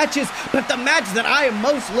 3-on-3 matches, but the match that I am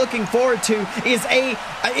most looking forward to is a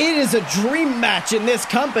dream match in this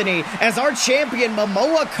company as our champion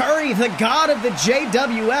Momoa Curry, the god of the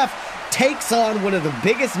JWF, takes on one of the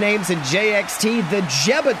biggest names in JXT, the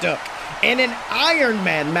Jebeduk, in an Iron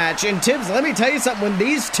Man match. And Tibbs, let me tell you something, when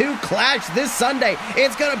these two clash this Sunday,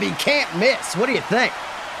 it's going to be can't miss. What do you think?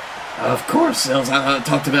 Of course, Sills. I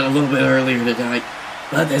talked about it a little bit earlier tonight,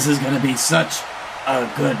 but this is going to be such a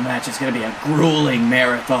good match. It's going to be a grueling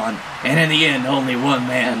marathon, and in the end, only one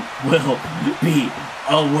man will be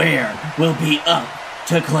up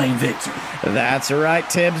to claim victory. That's right,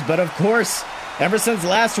 Tibbs, but of course, ever since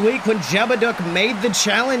last week when Jebeduk made the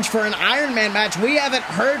challenge for an Iron Man match, we haven't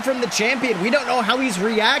heard from the champion. We don't know how he's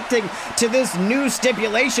reacting to this new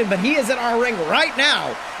stipulation, but he is in our ring right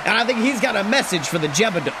now, and I think he's got a message for the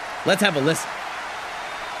Jebeduk. Let's have a listen.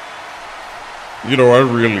 You know, I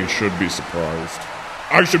really should be surprised.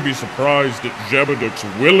 I should be surprised at Jebeduk's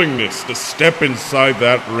willingness to step inside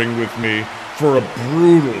that ring with me for a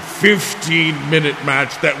brutal 15-minute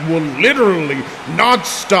match that will literally not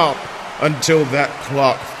stop until that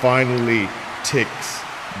clock finally ticks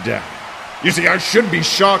down. You see, I should be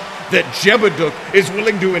shocked that Jebeduk is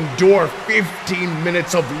willing to endure 15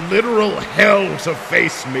 minutes of literal hell to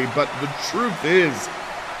face me, but the truth is,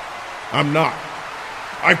 I'm not.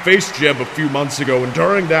 I faced Jeb a few months ago, and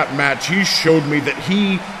during that match, he showed me that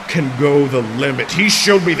he can go the limit. He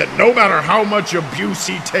showed me that no matter how much abuse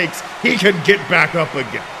he takes, he can get back up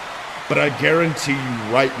again. But I guarantee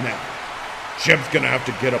you right now, Jeb's gonna have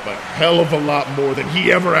to get up a hell of a lot more than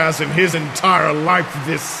he ever has in his entire life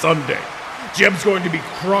this Sunday. Jeb's going to be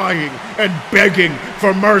crying and begging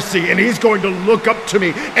for mercy, and he's going to look up to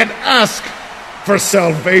me and ask for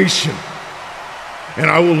salvation. And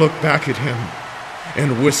I will look back at him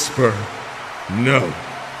and whisper, no.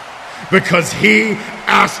 Because he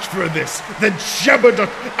asked for this. The Jebeduk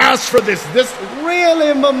asked for this. This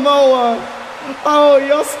Really, Momoa? Oh,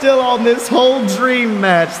 you're still on this whole dream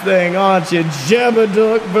match thing, aren't you?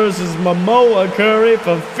 Jebeduk versus Momoa Curry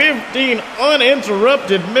for 15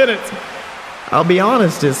 uninterrupted minutes. I'll be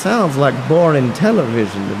honest, it sounds like boring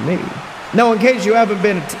television to me. Now, in case you haven't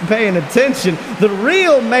been paying attention, the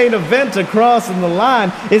real main event of crossing the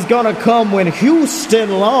line is going to come when Houston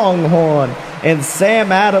Longhorn and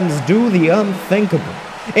Sam Adams do the unthinkable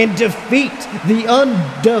and defeat the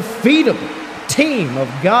undefeatable team of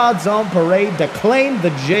Gods on Parade to claim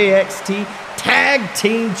the JXT Tag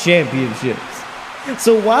Team Championships.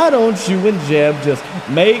 So why don't you and Jeb just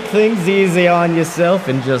make things easy on yourself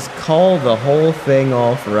and just call the whole thing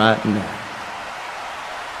off right now?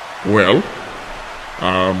 Well,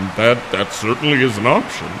 that certainly is an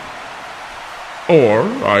option. Or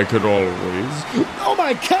I could always... Oh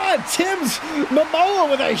my God, Tibbs! Momoa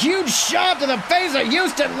with a huge shot to the face of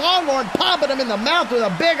Houston Longhorn, popping him in the mouth with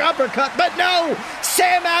a big uppercut. But no!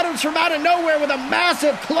 Sam Adams from out of nowhere with a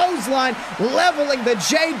massive clothesline, leveling the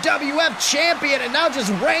JWF champion and now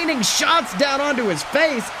just raining shots down onto his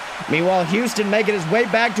face. Meanwhile, Houston making his way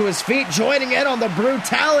back to his feet, joining in on the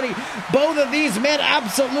brutality. Both of these men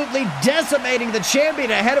absolutely decimating the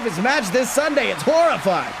champion ahead of his match this Sunday. It's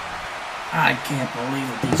horrifying. I can't believe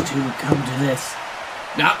that these two would come to this.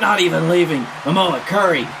 Not even leaving Momoa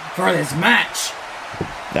Curry for this match.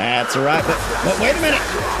 That's right, but wait a minute.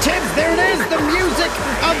 Tibbs, there it is, the music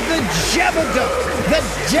of the Jebeduk. The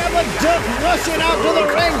Jebeduk rushing out to the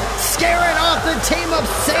ring, scaring off the team of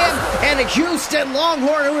Sam and Houston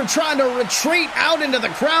Longhorn, who are trying to retreat out into the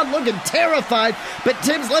crowd looking terrified. But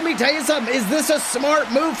Tibbs, let me tell you something. Is this a smart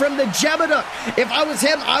move from the Jebeduk? If I was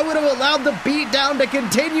him, I would have allowed the beatdown to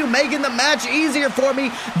continue, making the match easier for me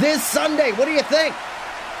this Sunday. What do you think?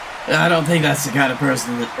 I don't think that's the kind of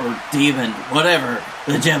person that, or demon, whatever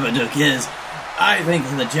the Jebeduk is. I think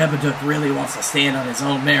that the Jebeduk really wants to stand on his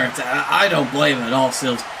own merits. I don't blame him at all,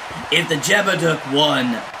 Sills. If the Jebeduk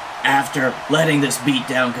won after letting this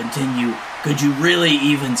beatdown continue, could you really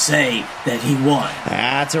even say that he won?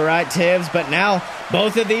 That's right, Tibbs, but now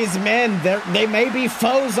both of these men, they may be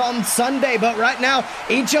foes on Sunday, but right now,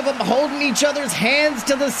 each of them holding each other's hands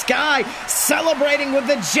to the sky, celebrating with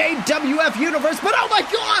the JWF Universe, but oh my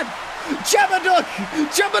god!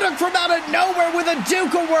 Jebeduk from out of nowhere with a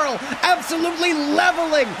Duca Whirl, absolutely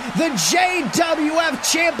leveling the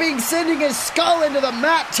JWF champion, sending his skull into the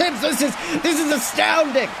mat. Tibbs, this is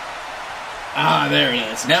astounding. Ah, there it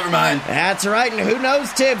is. Never mind. That's right, and who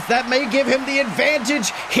knows, Tibbs, that may give him the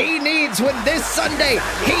advantage he needs when this Sunday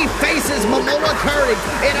he faces Momola Curry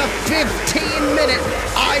in a 15-minute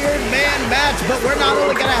Iron Man match. But we're not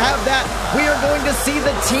only going to have that, we are going to see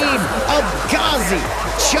the team of Ghazi,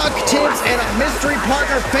 Chuck Tibbs, and a mystery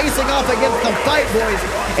partner facing off against the Fight Boys.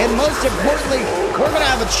 And most importantly, we're going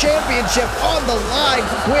to have a championship on the line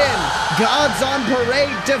when Gods on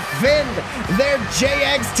Parade defend their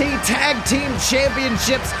JXT Tag Team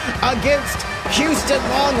Championships against Houston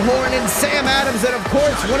Longhorn and Sam Adams, and of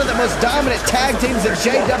course, one of the most dominant tag teams in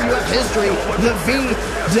JWF history, the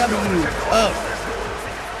VWO.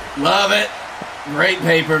 Love it. Great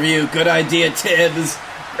pay-per-view. Good idea, Tibbs.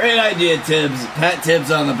 Great idea, Tibbs. Pat Tibbs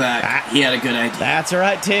on the back. He had a good idea. That's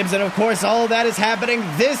right, Tibbs. And of course, all of that is happening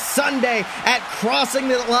this Sunday at Crossing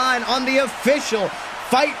the Line on the official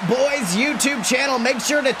Fight Boys YouTube channel. Make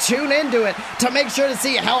sure to tune into it to make sure to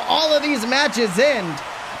see how all of these matches end.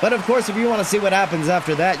 But of course, if you want to see what happens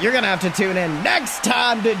after that, you're going to have to tune in next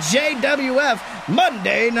time to JWF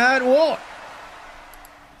Monday Night War.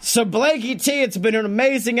 So, Blakey T, it's been an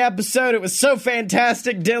amazing episode. It was so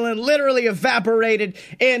fantastic. Dylan literally evaporated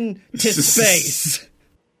into space.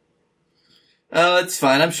 Oh, it's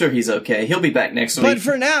fine. I'm sure he's okay. He'll be back next week. But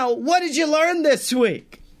for now, what did you learn this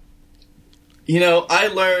week? You know, I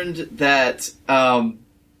learned that, I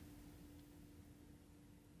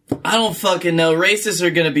don't fucking know. Racists are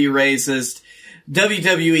gonna be racist.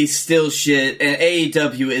 WWE's still shit, and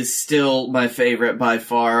AEW is still my favorite by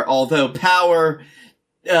far. Although Power,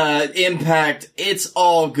 Impact, it's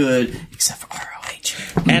all good. Except for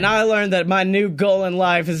ROH. And I learned that my new goal in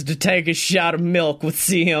life is to take a shot of milk with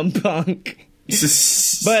CM Punk.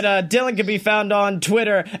 But Dylan can be found on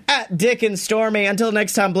Twitter at Dick and Stormy. Until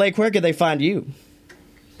next time, Blake, where can they find you?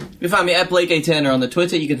 You can find me at Blake A. Tanner on the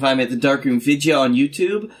Twitter. You can find me at the Darkroom Vidya on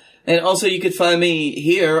YouTube. And also you can find me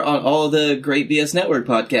here on all of the Great BS Network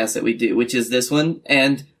podcasts that we do, which is this one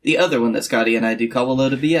and the other one that Scotty and I do called A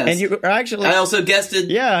Load of BS. And you are actually... I also guested...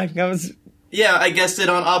 Yeah, I guested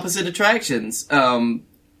on Opposite Attractions.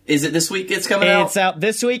 Is it this week it's coming out? It's out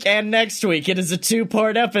this week and next week. It is a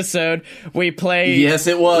 2-part episode. We play... Yes,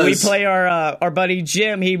 it was. We play our buddy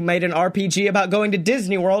Jim. He made an RPG about going to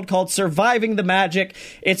Disney World called Surviving the Magic.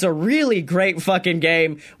 It's a really great fucking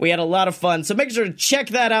game. We had a lot of fun. So make sure to check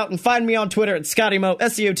that out and find me on Twitter at ScottyMo,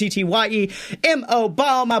 ScottyMo. Buy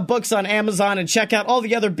all my books on Amazon and check out all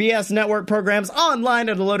the other BS Network programs online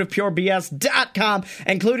at AloadofPureBS.com,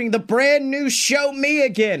 including the brand new show Me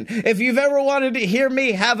Again. If you've ever wanted to hear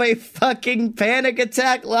me have a fucking panic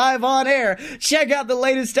attack live on air, check out the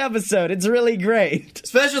latest episode. It's really great.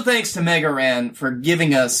 Special thanks to Mega Ran for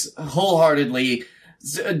giving us wholeheartedly,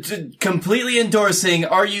 completely endorsing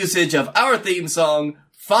our usage of our theme song,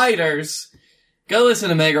 Fighters. Go listen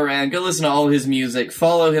to Mega Ran. Go listen to all his music.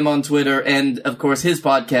 Follow him on Twitter and, of course, his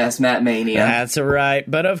podcast, Matt Mania. That's right.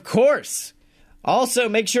 But of course... Also,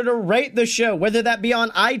 make sure to rate the show, whether that be on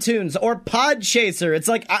iTunes or Podchaser. It's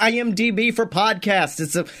like IMDb for podcasts.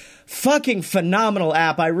 It's a fucking phenomenal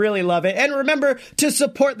app. I really love it. And remember to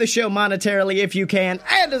support the show monetarily if you can.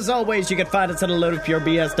 And as always, you can find us at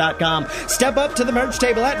AloadofPureBS.com. Step up to the merch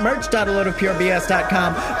table at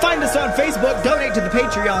merch.AloadofPureBS.com. Find us on Facebook, donate to the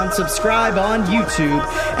Patreon, subscribe on YouTube,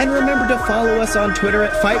 and remember to follow us on Twitter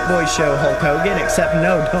at Fight Boy Show, Hulk Hogan, except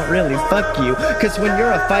no, don't really, fuck you, because when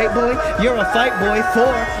you're a fight boy, you're a fight boy for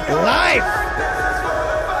life!